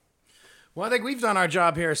 Well, I think we've done our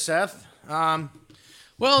job here, Seth. Well,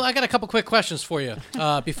 I got a couple quick questions for you.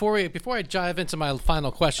 Before I dive into my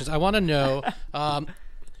final questions, I want to know,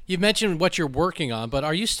 you mentioned what you're working on, but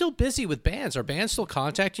are you still busy with bands? Are bands still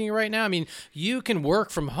contacting you right now? I mean, you can work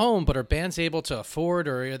from home, but are bands able to afford,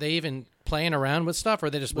 or are they even playing around with stuff, or are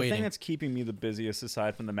they just waiting? The thing that's keeping me the busiest,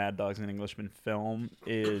 aside from the Mad Dogs and Englishmen film,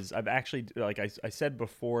 is I've actually, I said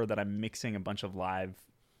before, that I'm mixing a bunch of live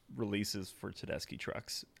releases for Tedeschi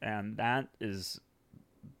Trucks, and that has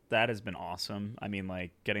been awesome. I mean,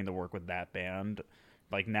 getting to work with that band,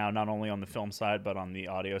 now not only on the film side but on the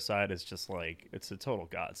audio side, is just it's a total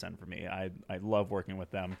godsend for me. I love working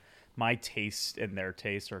with them. My taste and their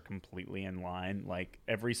taste are completely in line.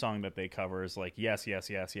 Every song that they cover is yes, yes,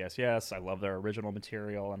 yes, yes, yes. I love their original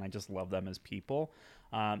material, and I just love them as people.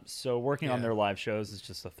 So working on their live shows is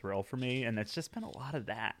just a thrill for me, and it's just been a lot of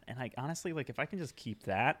that. And honestly, if I can just keep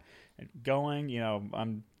that going,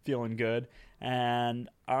 I'm feeling good. And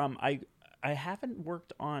I haven't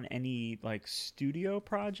worked on any studio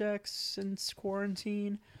projects since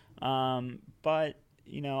quarantine, but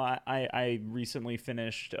I recently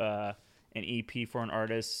finished an EP for an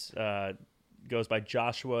artist. Goes by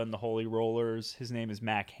Joshua and the Holy Rollers. His name is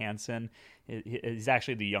Mac Hansen. He's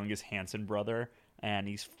actually the youngest Hansen brother, and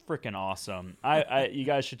he's freaking awesome. You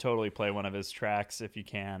guys should totally play one of his tracks if you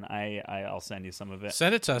can. I'll send you some of it.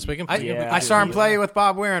 Send it to us. We can play. I saw him play with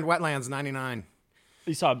Bob Weir in Wetlands '99.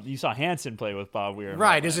 You saw Hansen play with Bob Weir,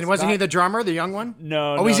 right? Wasn't he the drummer, the young one?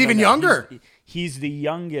 No. Oh, he's even younger. He's the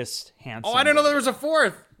youngest Hansen. Oh, I didn't know there was a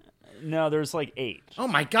fourth. No, there's 8. Oh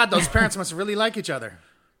my God, those parents must really like each other.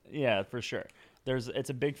 Yeah, for sure. It's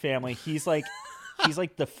a big family. He's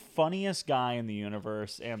the funniest guy in the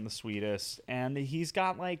universe and the sweetest, and he's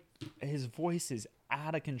got his voice is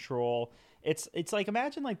out of control. It's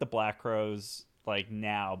imagine the Black Crowes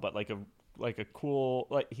now, but a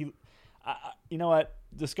cool he. You know what?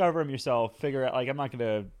 Discover him yourself. Figure out. I'm not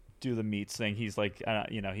gonna do the meets thing. He's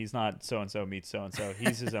he's not so and so meets so and so.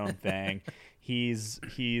 He's his own thing. He's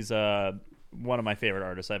one of my favorite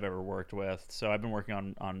artists I've ever worked with. So I've been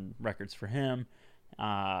working on records for him.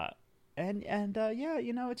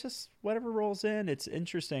 It's just whatever rolls in. It's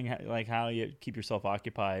interesting how you keep yourself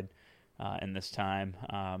occupied in this time,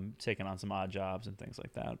 taking on some odd jobs and things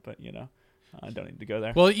like that. But I don't need to go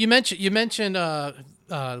there. Well, you mentioned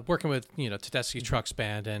working with Tedeschi Trucks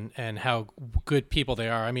Band and how good people they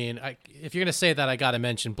are. I mean, if you're gonna say that, I got to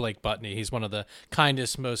mention Blake Butney. He's one of the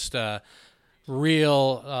kindest, most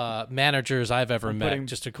real managers I've ever met.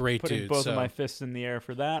 Just a great putting dude. Both of my fists in the air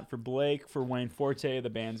for that. For Blake, for Wayne Forte, the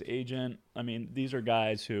band's agent. I mean, these are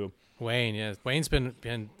guys who. Wayne's been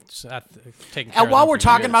taking care of while them we're for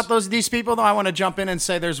talking years. about these people, though, I want to jump in and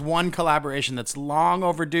say there's one collaboration that's long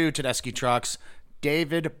overdue. Tedeschi Trucks.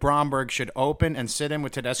 David Bromberg should open and sit in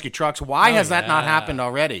with Tedeschi Trucks. Why has that not happened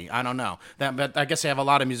already? I don't know. But I guess they have a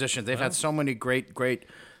lot of musicians. They've had so many great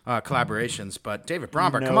collaborations. But David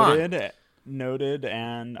Bromberg, come on. Noted,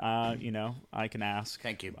 and I can ask.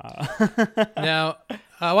 Thank you. Now,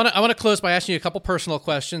 I want to close by asking you a couple personal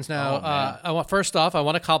questions. Now, first off, I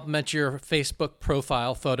want to compliment your Facebook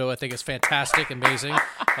profile photo. I think it's fantastic, amazing,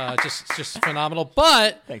 just phenomenal.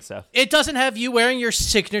 But thanks, Seth. It doesn't have you wearing your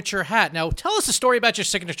signature hat. Now, tell us a story about your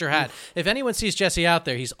signature hat. If anyone sees Jesse out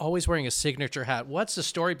there, he's always wearing a signature hat. What's the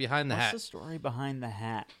story behind the hat? What's the story behind the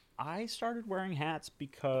hat? I started wearing hats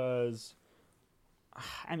because,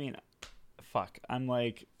 I mean, fuck, I'm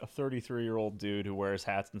like a 33-year-old dude who wears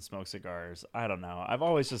hats and smokes cigars. I don't know. I've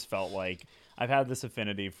always just felt like I've had this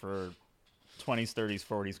affinity for 20s, 30s,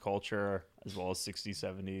 40s culture, as well as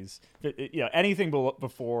 60s, 70s. Anything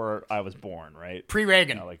before I was born, right?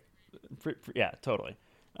 Pre-Reagan. Yeah, totally.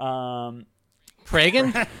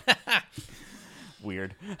 Reagan?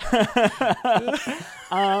 Weird.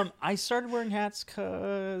 I started wearing hats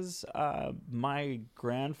because my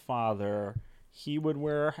grandfather, he would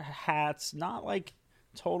wear hats, not like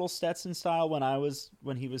total Stetson style when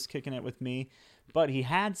he was kicking it with me, but he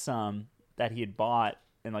had some that he had bought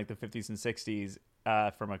in like the 50s and 60s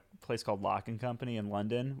from a place called Lock and Company in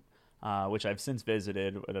London, which I've since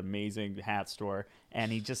visited, an amazing hat store,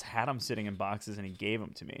 and he just had them sitting in boxes and he gave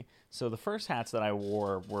them to me. So the first hats that I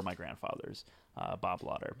wore were my grandfather's, Bob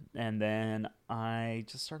Lauder, and then I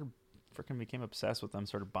just became obsessed with them,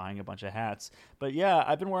 started buying a bunch of hats. But yeah,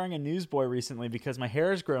 I've been wearing a newsboy recently because my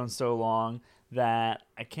hair has grown so long that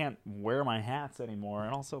I can't wear my hats anymore,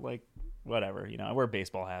 and also like whatever, I wear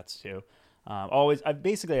baseball hats too. I've always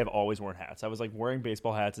worn hats. I was like wearing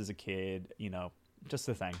baseball hats as a kid, just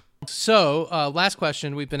a thing. So, last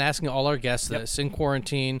question. We've been asking all our guests this in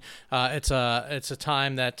quarantine. It's a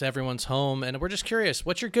time that everyone's home, and we're just curious.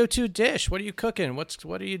 What's your go-to dish? What are you cooking? What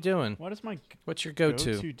are you doing? What's your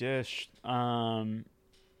go-to dish? I'm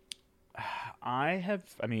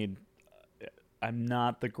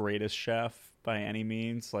not the greatest chef by any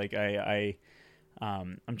means. Like I'm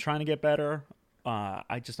trying to get better.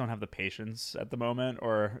 I just don't have the patience at the moment,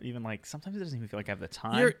 or even like sometimes it doesn't even feel like I have the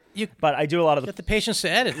time. But I do a lot of get the patience to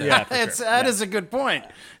edit. Yeah, that is a good point.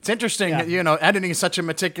 It's interesting that editing is such a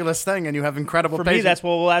meticulous thing, and you have incredible for patience.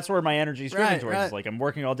 Me, that's where my energy is driven towards. Right. It's like I'm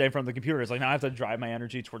working all day from the computer. It's like now I have to drive my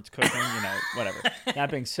energy towards cooking. Whatever. That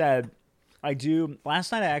being said,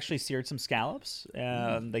 last night I actually seared some scallops,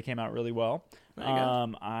 and they came out really well.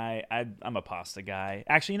 I'm a pasta guy.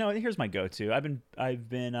 Actually, here's my go-to. I've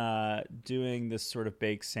been doing this sort of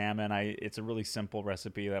baked salmon. It's a really simple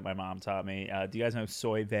recipe that my mom taught me. Do you guys know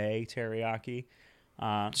soy vey teriyaki?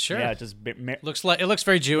 Sure. Yeah, it looks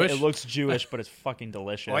very Jewish. It looks Jewish, but it's fucking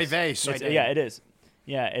delicious. Oy vey, yeah, it is.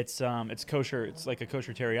 Yeah, it's kosher. It's like a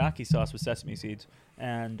kosher teriyaki sauce with sesame seeds,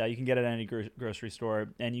 and you can get it at any grocery store.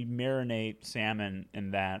 And you marinate salmon in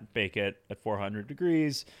that, bake it at 400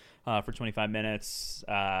 degrees for 25 minutes.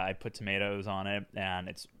 I put tomatoes on it, and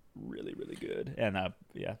it's really, really good. And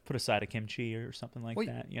put a side of kimchi or something like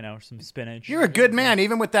that. Or some spinach. You're a good man,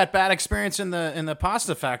 even with that bad experience in the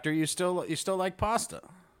pasta factory. You still like pasta.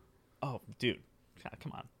 Oh, dude,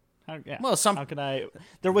 come on. Well, how could I?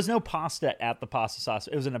 There was no pasta at the pasta sauce.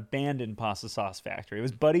 It was an abandoned pasta sauce factory. It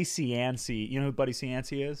was Buddy Cianci. You know who Buddy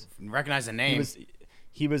Cianci is? Recognize the name.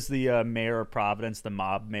 He was the mayor of Providence, the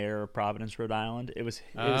mob mayor of Providence, Rhode Island. It was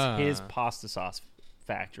his pasta sauce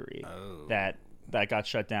factory that got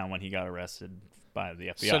shut down when he got arrested by the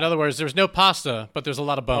FBI. So in other words, there's no pasta, but there's a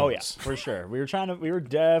lot of bones. Oh yeah, for sure. We were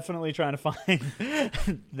definitely trying to find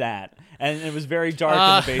that, and it was very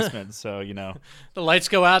dark in the basement. So the lights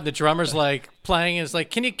go out, and the drummer's like playing. And it's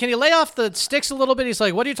like, can you lay off the sticks a little bit? He's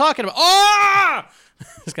like, what are you talking about? Oh!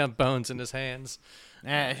 He's got bones in his hands.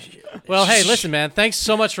 Well, hey, listen, man. Thanks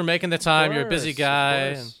so much for making the time. You're a busy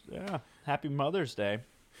guy. Yeah. Happy Mother's Day.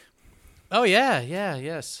 Oh,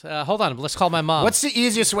 yes. Hold on. Let's call my mom. What's the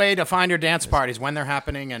easiest way to find your dance parties, when they're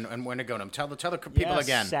happening, and when to go to them? Tell the people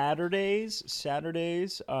again. Saturdays,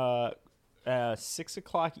 6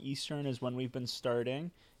 o'clock Eastern is when we've been starting.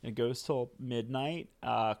 It goes till midnight.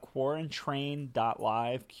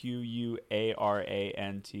 Quarantrain.live,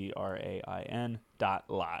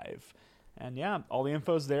 QUARANTRAIN.live. And yeah, all the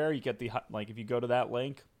info's there. You get if you go to that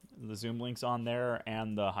link, the Zoom link's on there,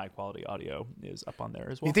 and the high quality audio is up on there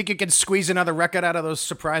as well. You think you can squeeze another record out of those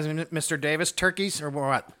surprising Mr. Davis turkeys, or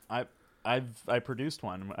what? I produced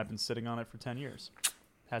one. I've been sitting on it for 10 years.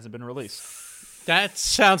 Hasn't been released. That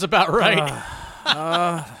sounds about right.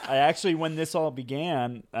 I actually, when this all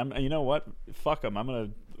began, you know what? Fuck them. I'm gonna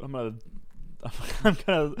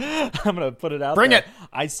put it out. Bring there. it.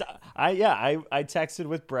 I texted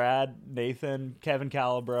with Brad, Nathan, Kevin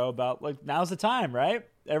Calabro about now's the time, right?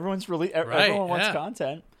 Everyone wants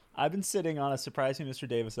content. I've been sitting on a Surprising Mr.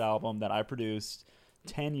 Davis album that I produced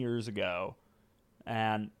 10 years ago,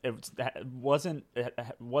 and it wasn't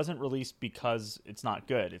released because it's not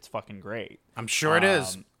good. It's fucking great. I'm sure it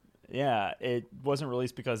is. Yeah, it wasn't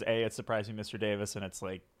released because it's Surprising Mr. Davis, and it's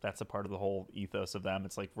like that's a part of the whole ethos of them.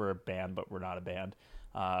 It's like we're a band, but we're not a band.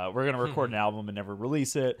 We're gonna record an album and never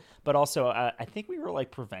release it. But also, I think we were like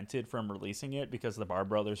prevented from releasing it because the Barr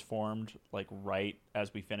Brothers formed like right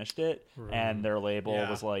as we finished it, and their label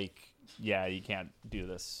was like, "Yeah, you can't do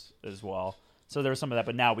this as well." So there was some of that,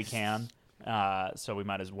 but now we can. So we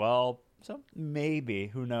might as well. So maybe,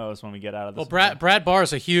 who knows when we get out of this. Well, Brad Barr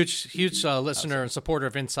is a huge listener and supporter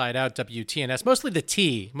of Inside Out WTNS. Mostly the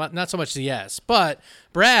T, not so much the S. But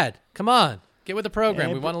Brad, come on, get with the program.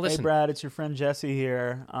 Hey, we want to listen. Hey, Brad, it's your friend Jesse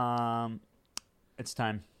here. It's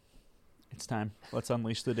time. It's time. Let's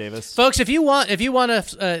unleash the Davis. Folks, if you want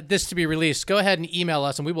this to be released, go ahead and email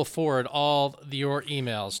us, and we will forward all your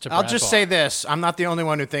emails to Brad I'll just Barr. say this. I'm not the only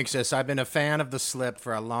one who thinks this. I've been a fan of The Slip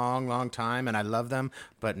for a long, long time, and I love them.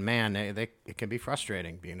 But, man, it can be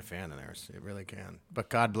frustrating being a fan of theirs. It really can. But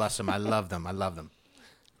God bless them. I love them. I love them.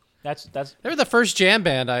 That's They were the first jam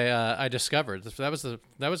band I discovered. That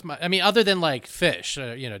was my. I mean, other than like Fish,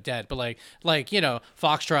 Dead, but like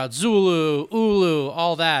Foxtrot, Zulu, Ulu,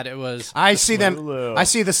 all that. It was. I see them. Lulu. I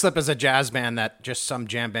see The Slip as a jazz band that just some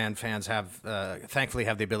jam band fans thankfully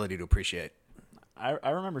have the ability to appreciate.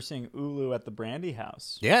 I remember seeing Ulu at the Brandy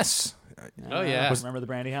House. Yes. Oh yeah. Remember the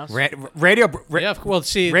Brandy House? Radio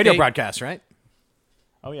broadcast, right?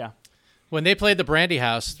 Oh yeah. When they played the Brandy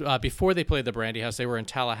House, before they played the Brandy House, they were in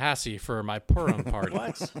Tallahassee for my Purim party.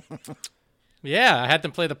 What? Yeah, I had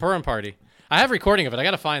them play the Purim party. I have a recording of it. I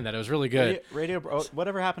got to find that. It was really good.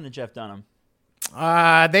 Whatever happened to Jeff Dunham?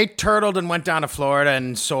 They turtled and went down to Florida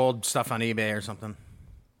and sold stuff on eBay or something.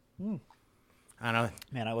 I don't know.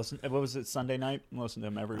 Man, I listened. What was it? Sunday night? I listened to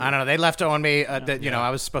him every week. I don't know. They left owing me. I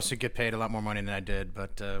was supposed to get paid a lot more money than I did,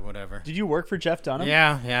 but whatever. Did you work for Jeff Dunham?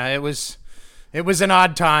 Yeah. It was an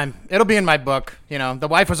odd time. It'll be in my book. The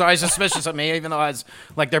wife was always suspicious of me, even though I was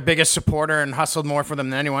like their biggest supporter and hustled more for them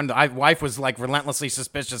than anyone. The wife was like relentlessly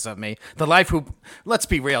suspicious of me. The wife who, let's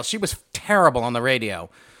be real, she was terrible on the radio.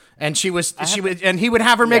 And he would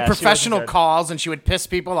have her make professional calls, and she would piss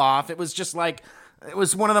people off. It was just like, it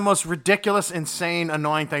was one of the most ridiculous, insane,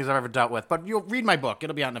 annoying things I've ever dealt with. But you'll read my book.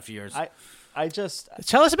 It'll be out in a few years. I just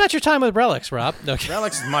tell us about your time with Relics, Rob. Okay.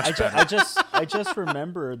 Relics is much better. I just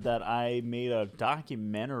remembered that I made a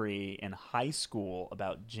documentary in high school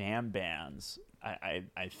about jam bands. I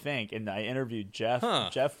think, and I interviewed Jeff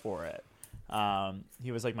for it.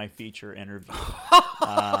 He was like my feature interview.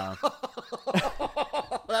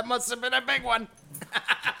 That must have been a big one.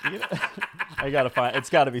 I gotta find. It's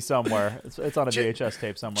got to be somewhere. It's on a VHS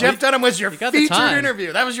tape somewhere. Jeff Dunham was your featured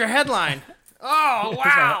interview. That was your headline. Oh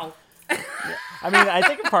wow. I mean, I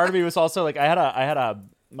think part of me was also like I had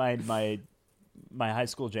my high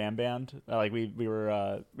school jam band. Like we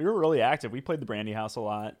were really active. We played the Brandy House a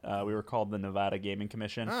lot. We were called the Nevada Gaming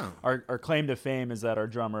Commission. Oh. Our claim to fame is that our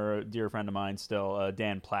drummer, a dear friend of mine, still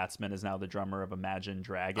Dan Platzman, is now the drummer of Imagine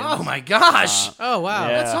Dragons. Oh my gosh! Oh wow,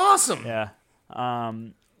 yeah, that's awesome. Yeah.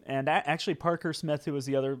 And actually, Parker Smith, who was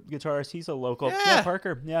the other guitarist, he's a local. Yeah,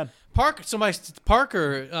 Parker. Yeah. Parker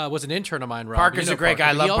was an intern of mine, Rob. Parker's a great guy.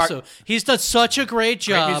 I love Parker. He's done such a great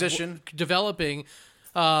job musician. Developing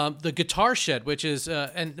the Guitar Shed, which is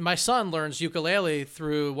and my son learns ukulele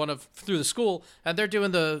through the school, and they're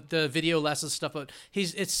doing the video lessons stuff. But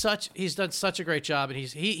he's done such a great job, and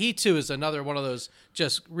he too is another one of those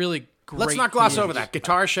just really great. Let's not gloss over that.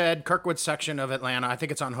 Guitar Shed, Kirkwood section of Atlanta. I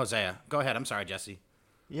think it's on Hosea. Go ahead. I'm sorry, Jesse.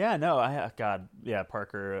 Yeah, no,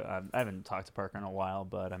 Parker. I haven't talked to Parker in a while,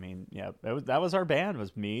 but I mean, yeah, that was our band. It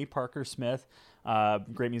was me, Parker Smith,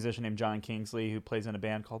 great musician named John Kingsley, who plays in a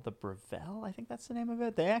band called the Brevel. I think that's the name of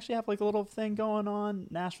it. They actually have like a little thing going on,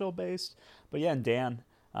 Nashville based. But yeah, and Dan,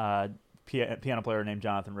 piano player named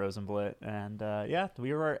Jonathan Rosenblatt, and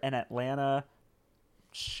we were an Atlanta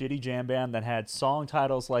shitty jam band that had song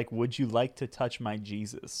titles like "Would You Like to Touch My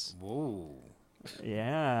Jesus?" Whoa.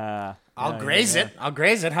 Yeah. I'll graze it.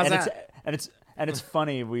 How's that? And it's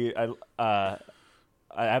funny. I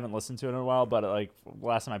haven't listened to it in a while, but like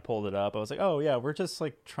last time I pulled it up, I was like, oh yeah, we're just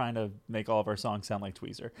like trying to make all of our songs sound like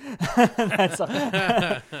Tweezer.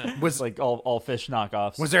 Was like all Fish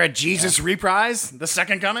knockoffs. Was there a Jesus reprise? The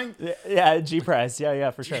Second Coming? Yeah, G-Prize. Yeah,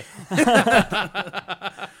 for sure.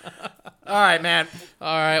 All right, man.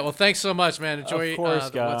 All right. Well, thanks so much, man. Enjoy of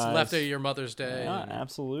course, what's left of your Mother's Day. Yeah,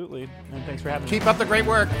 absolutely. And thanks for having me. Keep up the great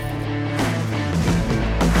work.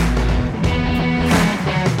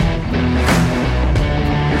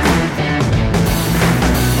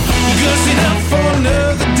 Gushing up for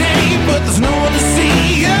another day, but there's no one to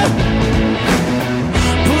see ya.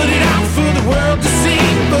 Put it out for the world to see.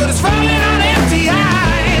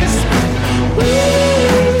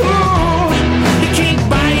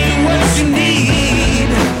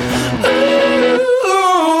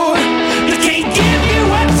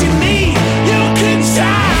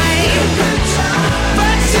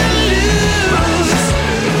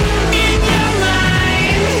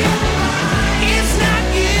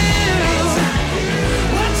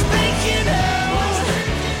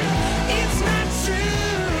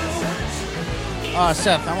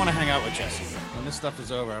 Seth, I want to hang out with Jesse when this stuff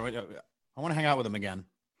is over. I want to hang out with him again.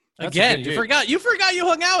 That's a Again, good you dude. forgot you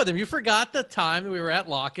hung out with him. You forgot the time we were at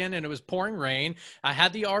Lock-In and it was pouring rain. I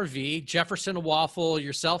had the RV, Jefferson Waffle,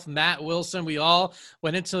 yourself, Matt Wilson. We all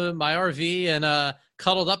went into my RV and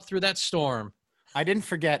cuddled up through that storm. I didn't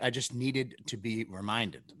forget. I just needed to be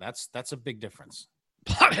reminded. That's a big difference.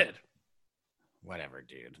 Potted. Whatever,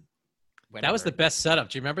 dude. That was the Whatever. best setup.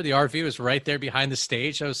 Do you remember the RV was right there behind the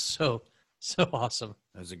stage? That was so awesome.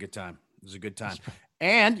 It was a good time. It was a good time.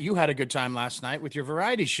 And you had a good time last night with your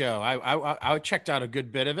variety show. I checked out a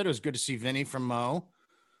good bit of it. It was good to see Vinny from Mo.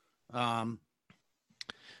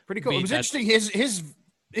 Pretty cool. It was interesting.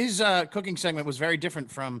 His cooking segment was very different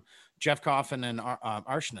from Jeff Coffin and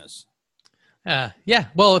Arshna's. Yeah.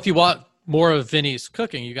 Well, if you want more of Vinny's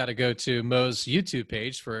cooking, you got to go to Mo's YouTube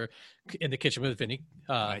page for In the Kitchen with Vinny.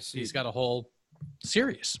 I see. He's got a whole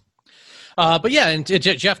series. But yeah, and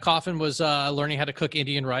Jeff Coffin was learning how to cook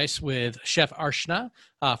Indian rice with Chef Arshna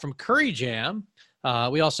from Curry Jam.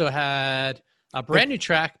 We also had a brand new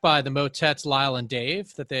track by the Motets, Lyle and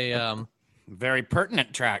Dave, that they Very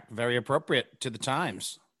pertinent track, very appropriate to the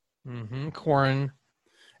times. and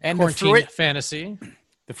And Quarantine Fantasy.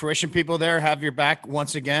 the Fruition people there have your back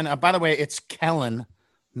once again. By the way, it's Kellen,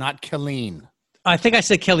 not Kelleen. I think I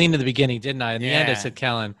said Kelleen in the beginning, didn't I? In the end, I Yeah. said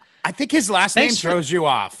Kellen. I think his last name Thanks for- throws you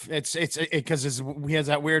off. It's because he has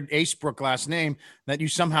that weird Acebrook last name that you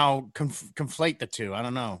somehow conflate the two. I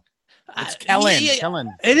don't know. It's Kellen. Yeah.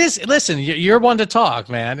 Kellen. It is. Listen, you're one to talk,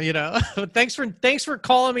 man. You know. thanks for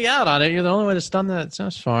calling me out on it. You're the only one that's done that so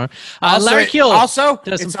far. Larry Keel Also,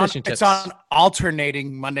 does some it's on, fishing it's tips. on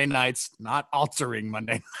alternating Monday nights, not altering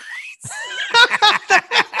Monday nights.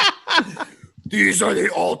 These are the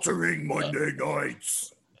altering Monday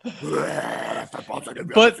nights.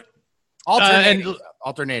 But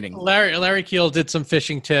alternating. Larry Keel did some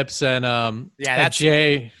fishing tips, and that's-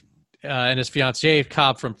 Jay and his fiance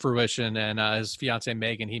Cobb from Fruition, and his fiance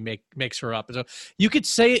Megan. He makes her up. So you could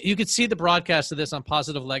see the broadcast of this on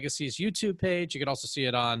Positive Legacy's YouTube page. You could also see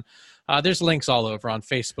it on. There's links all over on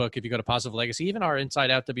Facebook if you go to Positive Legacy, even our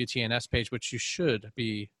Inside Out WTNS page, which you should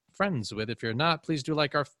be friends with. If you're not, please do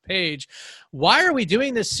like our page. Why are we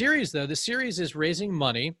doing this series though? The series is raising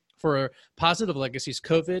money for Positive Legacy's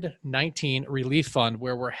COVID-19 Relief Fund,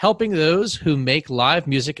 where we're helping those who make live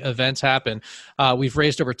music events happen. We've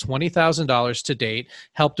raised over $20,000 to date,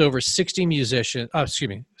 helped over 60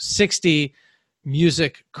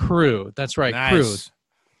 music crew. That's right, crew. Nice.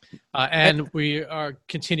 And we are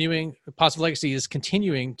continuing, Positive Legacy is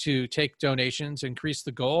continuing to take donations, increase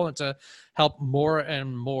the goal, and to help more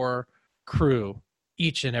and more crew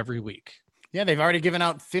each and every week. Yeah, they've already given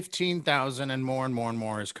out 15,000 and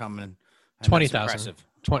more is coming. And that's 20,000. impressive.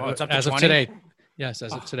 20, It's up to as 20? of today. Yes,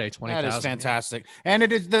 as of today, That 20,000. is fantastic. And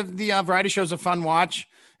it is the variety show's a fun watch.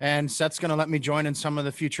 And Seth's going to let me join in some of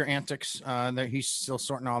the future antics. That he's still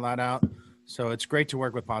sorting all that out. So it's great to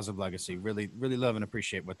work with Positive Legacy. Really, really love and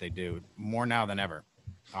appreciate what they do. More now than ever,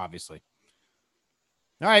 obviously.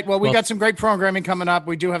 All right. Well, we got some great programming coming up.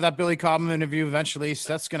 We do have that Billy Cobham interview eventually.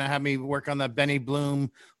 Seth's going to have me work on the Benny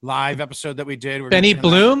Bloom live episode that we did. Benny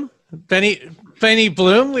Bloom? Benny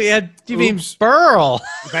Bloom? We had, you mean Oops. Burl?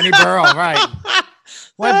 Benny Burrell, right.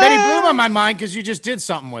 Well, I had Benny Bloom on my mind because you just did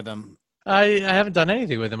something with him. I haven't done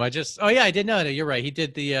anything with him. I did know that. You're right. He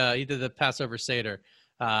did the Passover Seder.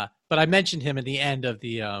 But I mentioned him at the end of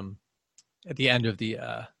the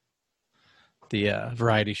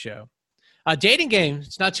variety show. Dating game.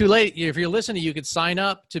 It's not too late. If you're listening, you could sign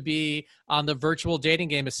up to be on the virtual dating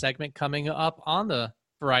game, a segment coming up on the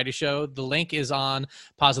variety show. The link is on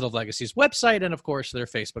Positive Legacy's website and, of course, their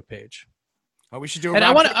Facebook page. Oh, we should do. And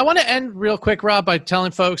I want to end real quick, Rob, by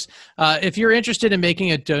telling folks if you're interested in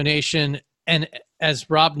making a donation, and as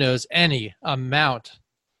Rob knows, any amount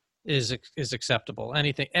is acceptable.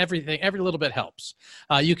 Anything, everything, every little bit helps.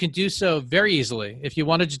 You can do so very easily. If you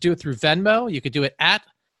wanted to do it through Venmo, you could do it at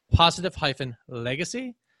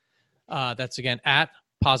Positive-Legacy. That's again at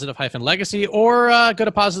Positive-Legacy, or go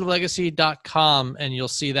to PositiveLegacy.com and you'll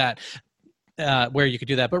see that where you could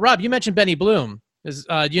do that. But Rob, you mentioned Benny Bloom.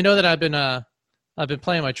 You know that I've been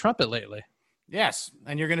playing my trumpet lately. Yes,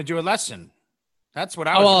 and you're going to do a lesson. That's what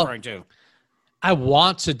I was referring to. I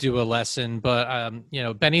want to do a lesson, but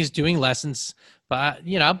Benny's doing lessons. But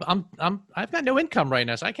I've got no income right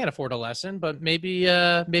now, so I can't afford a lesson. But maybe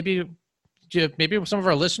some of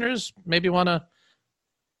our listeners maybe want to,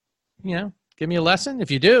 give me a lesson. If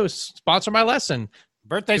you do, sponsor my lesson.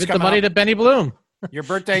 Birthday's Give the coming money up. to Benny Bloom. Your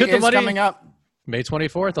birthday Give the is money- coming up. May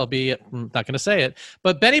 24th. I'm not going to say it,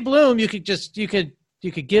 but Benny Bloom, you could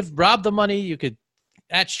give Rob the money. You could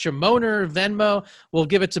at Shimoner Venmo. We'll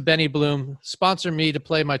give it to Benny Bloom. Sponsor me to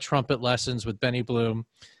play my trumpet lessons with Benny Bloom.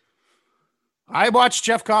 I watched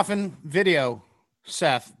Jeff Coffin video,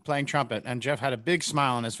 Seth playing trumpet, and Jeff had a big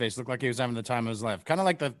smile on his face. Looked like he was having the time of his life. Kind of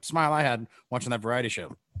like the smile I had watching that variety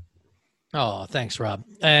show. Oh, thanks, Rob.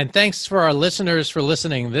 And thanks for our listeners for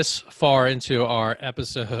listening this far into our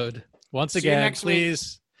episode. Once again,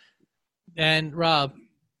 please. And Rob,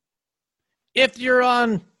 if you're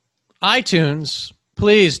on iTunes,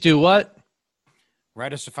 please do what?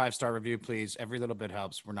 Write us a 5-star review, please. Every little bit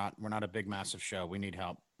helps. We're not a big, massive show. We need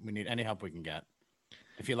help. We need any help we can get.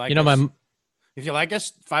 If you like us, if you like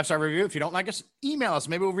us, 5-star review. If you don't like us, email us.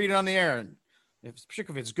 Maybe we'll read it on the air.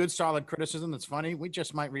 Particularly if it's good, solid criticism that's funny, we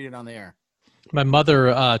just might read it on the air. My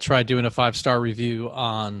mother tried doing a 5-star review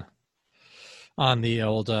on the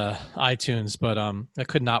old iTunes, but I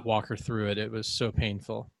could not walk her through it. It was so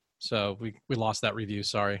painful. So we lost that review.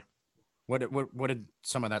 Sorry. What did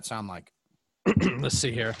some of that sound like? Let's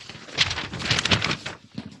see here.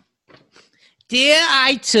 Dear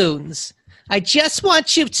iTunes, I just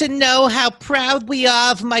want you to know how proud we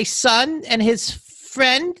are of my son and his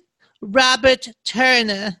friend, Robert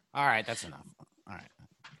Turner. All right, that's enough. All right.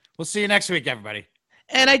 We'll see you next week, everybody.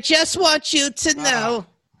 And I just want you to know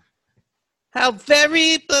how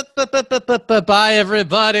very... Bye,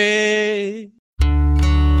 everybody.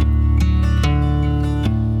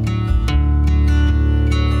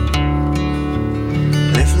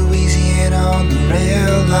 Left Louisiana on the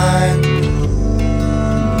rail line.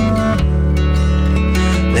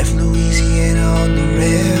 Left Louisiana on the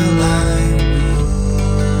rail line.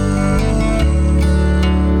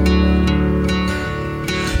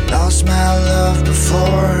 Lost my love before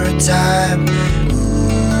her time.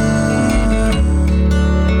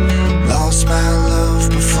 Lost my love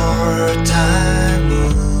before her time.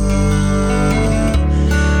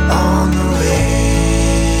 On the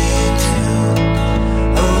way to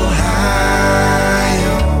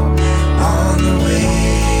Ohio. On the way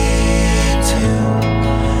to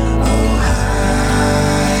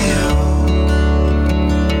Ohio.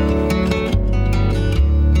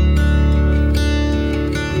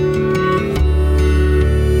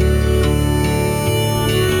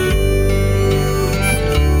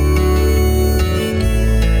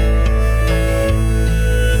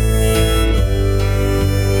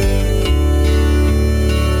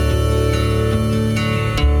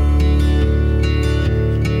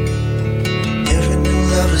 Every new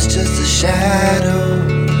love is just a shadow.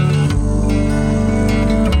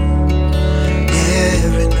 Yeah,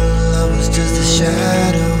 every new love is just a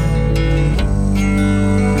shadow.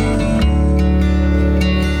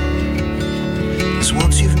 'Cause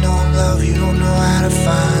once you've known love, you don't know how to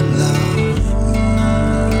find love.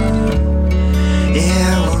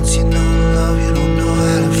 Yeah, once you know love, you don't know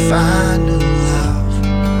how to find new love.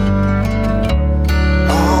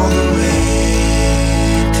 All the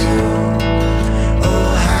way to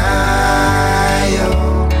Ohio,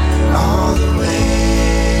 all the way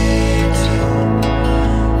to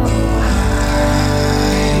Ohio.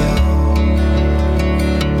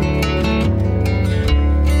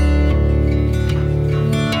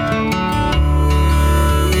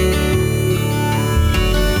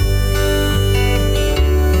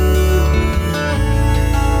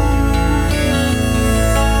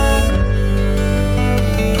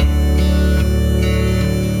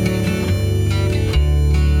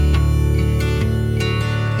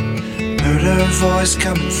 Heard her voice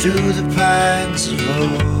coming through the pines of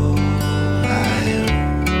Ohio.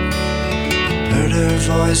 Heard her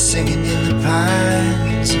voice singing in the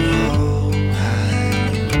pines of Ohio.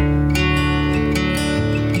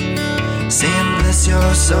 Saying, bless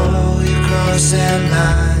your soul, you cross that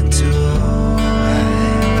line to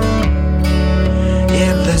Ohio.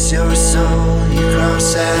 Yeah, bless your soul, you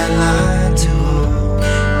cross that line to Ohio.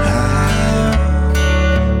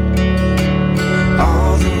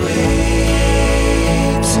 All the way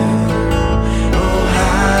to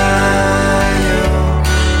Ohio,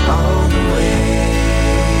 all the way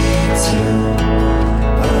to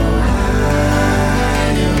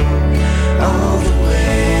Ohio, all the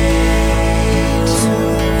way to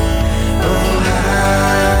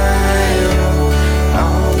Ohio,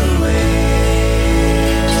 all the way to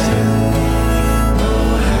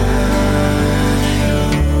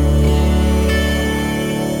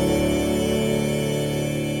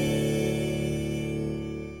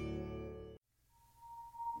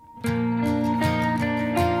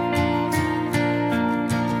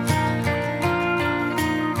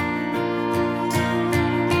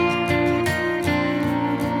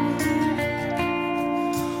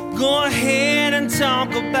Go ahead and talk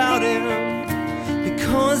about it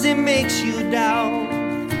because it makes you doubt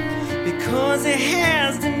because he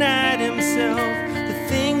has denied himself the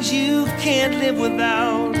things you can't live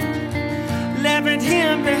without. Left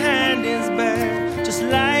him behind his back, just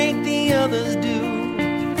like the others do.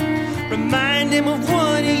 Remind him of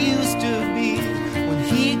what he used to be when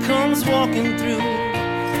he comes walking through.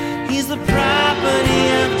 He's the property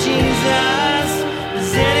of Jesus,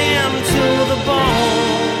 present him to the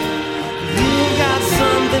bone. You've got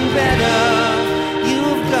something better,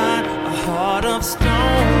 you've got a heart of stone.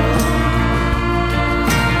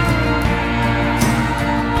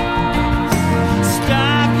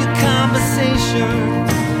 Stop your conversation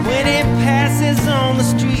when it passes on the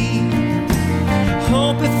street.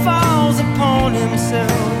 Hope it falls upon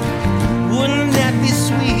himself, wouldn't that be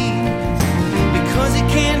sweet? Because he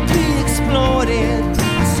can't be exploited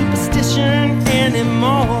by superstition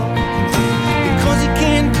anymore. Because he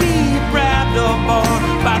can't be bribed or bought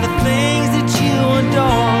by the things that you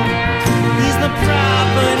adore. He's the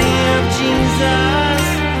property of Jesus,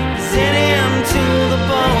 send him to the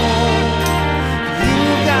bone.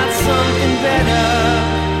 You've got something better,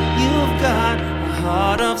 you've got a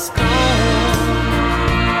heart of stone.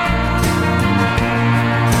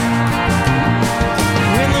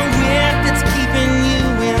 When the whip that's keeping you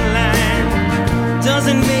in line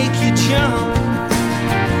doesn't make you jump,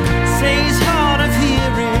 say he's hard of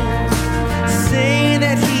hearing, say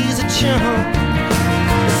that he's a chump,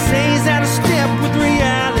 say he's out of step with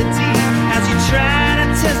reality as you try to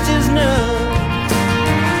test his nerve.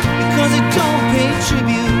 Because he don't pay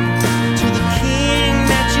tribute to the king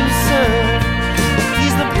that you serve.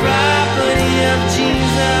 He's the property of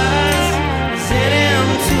Jesus, send him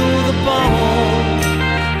to the bone.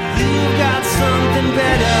 You've got something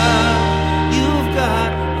better, you've got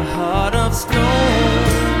a heart of stone.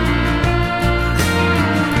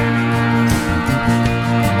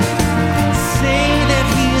 Say that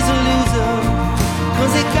he's a loser,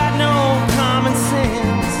 cause he got no common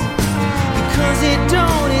sense. Because he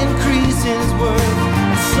don't increase his worth,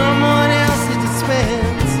 someone else he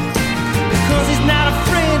dispense. Because he's not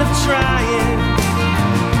afraid of trying,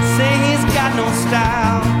 say he's got no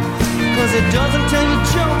style. Because he doesn't tell you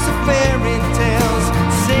jokes or fairy tales.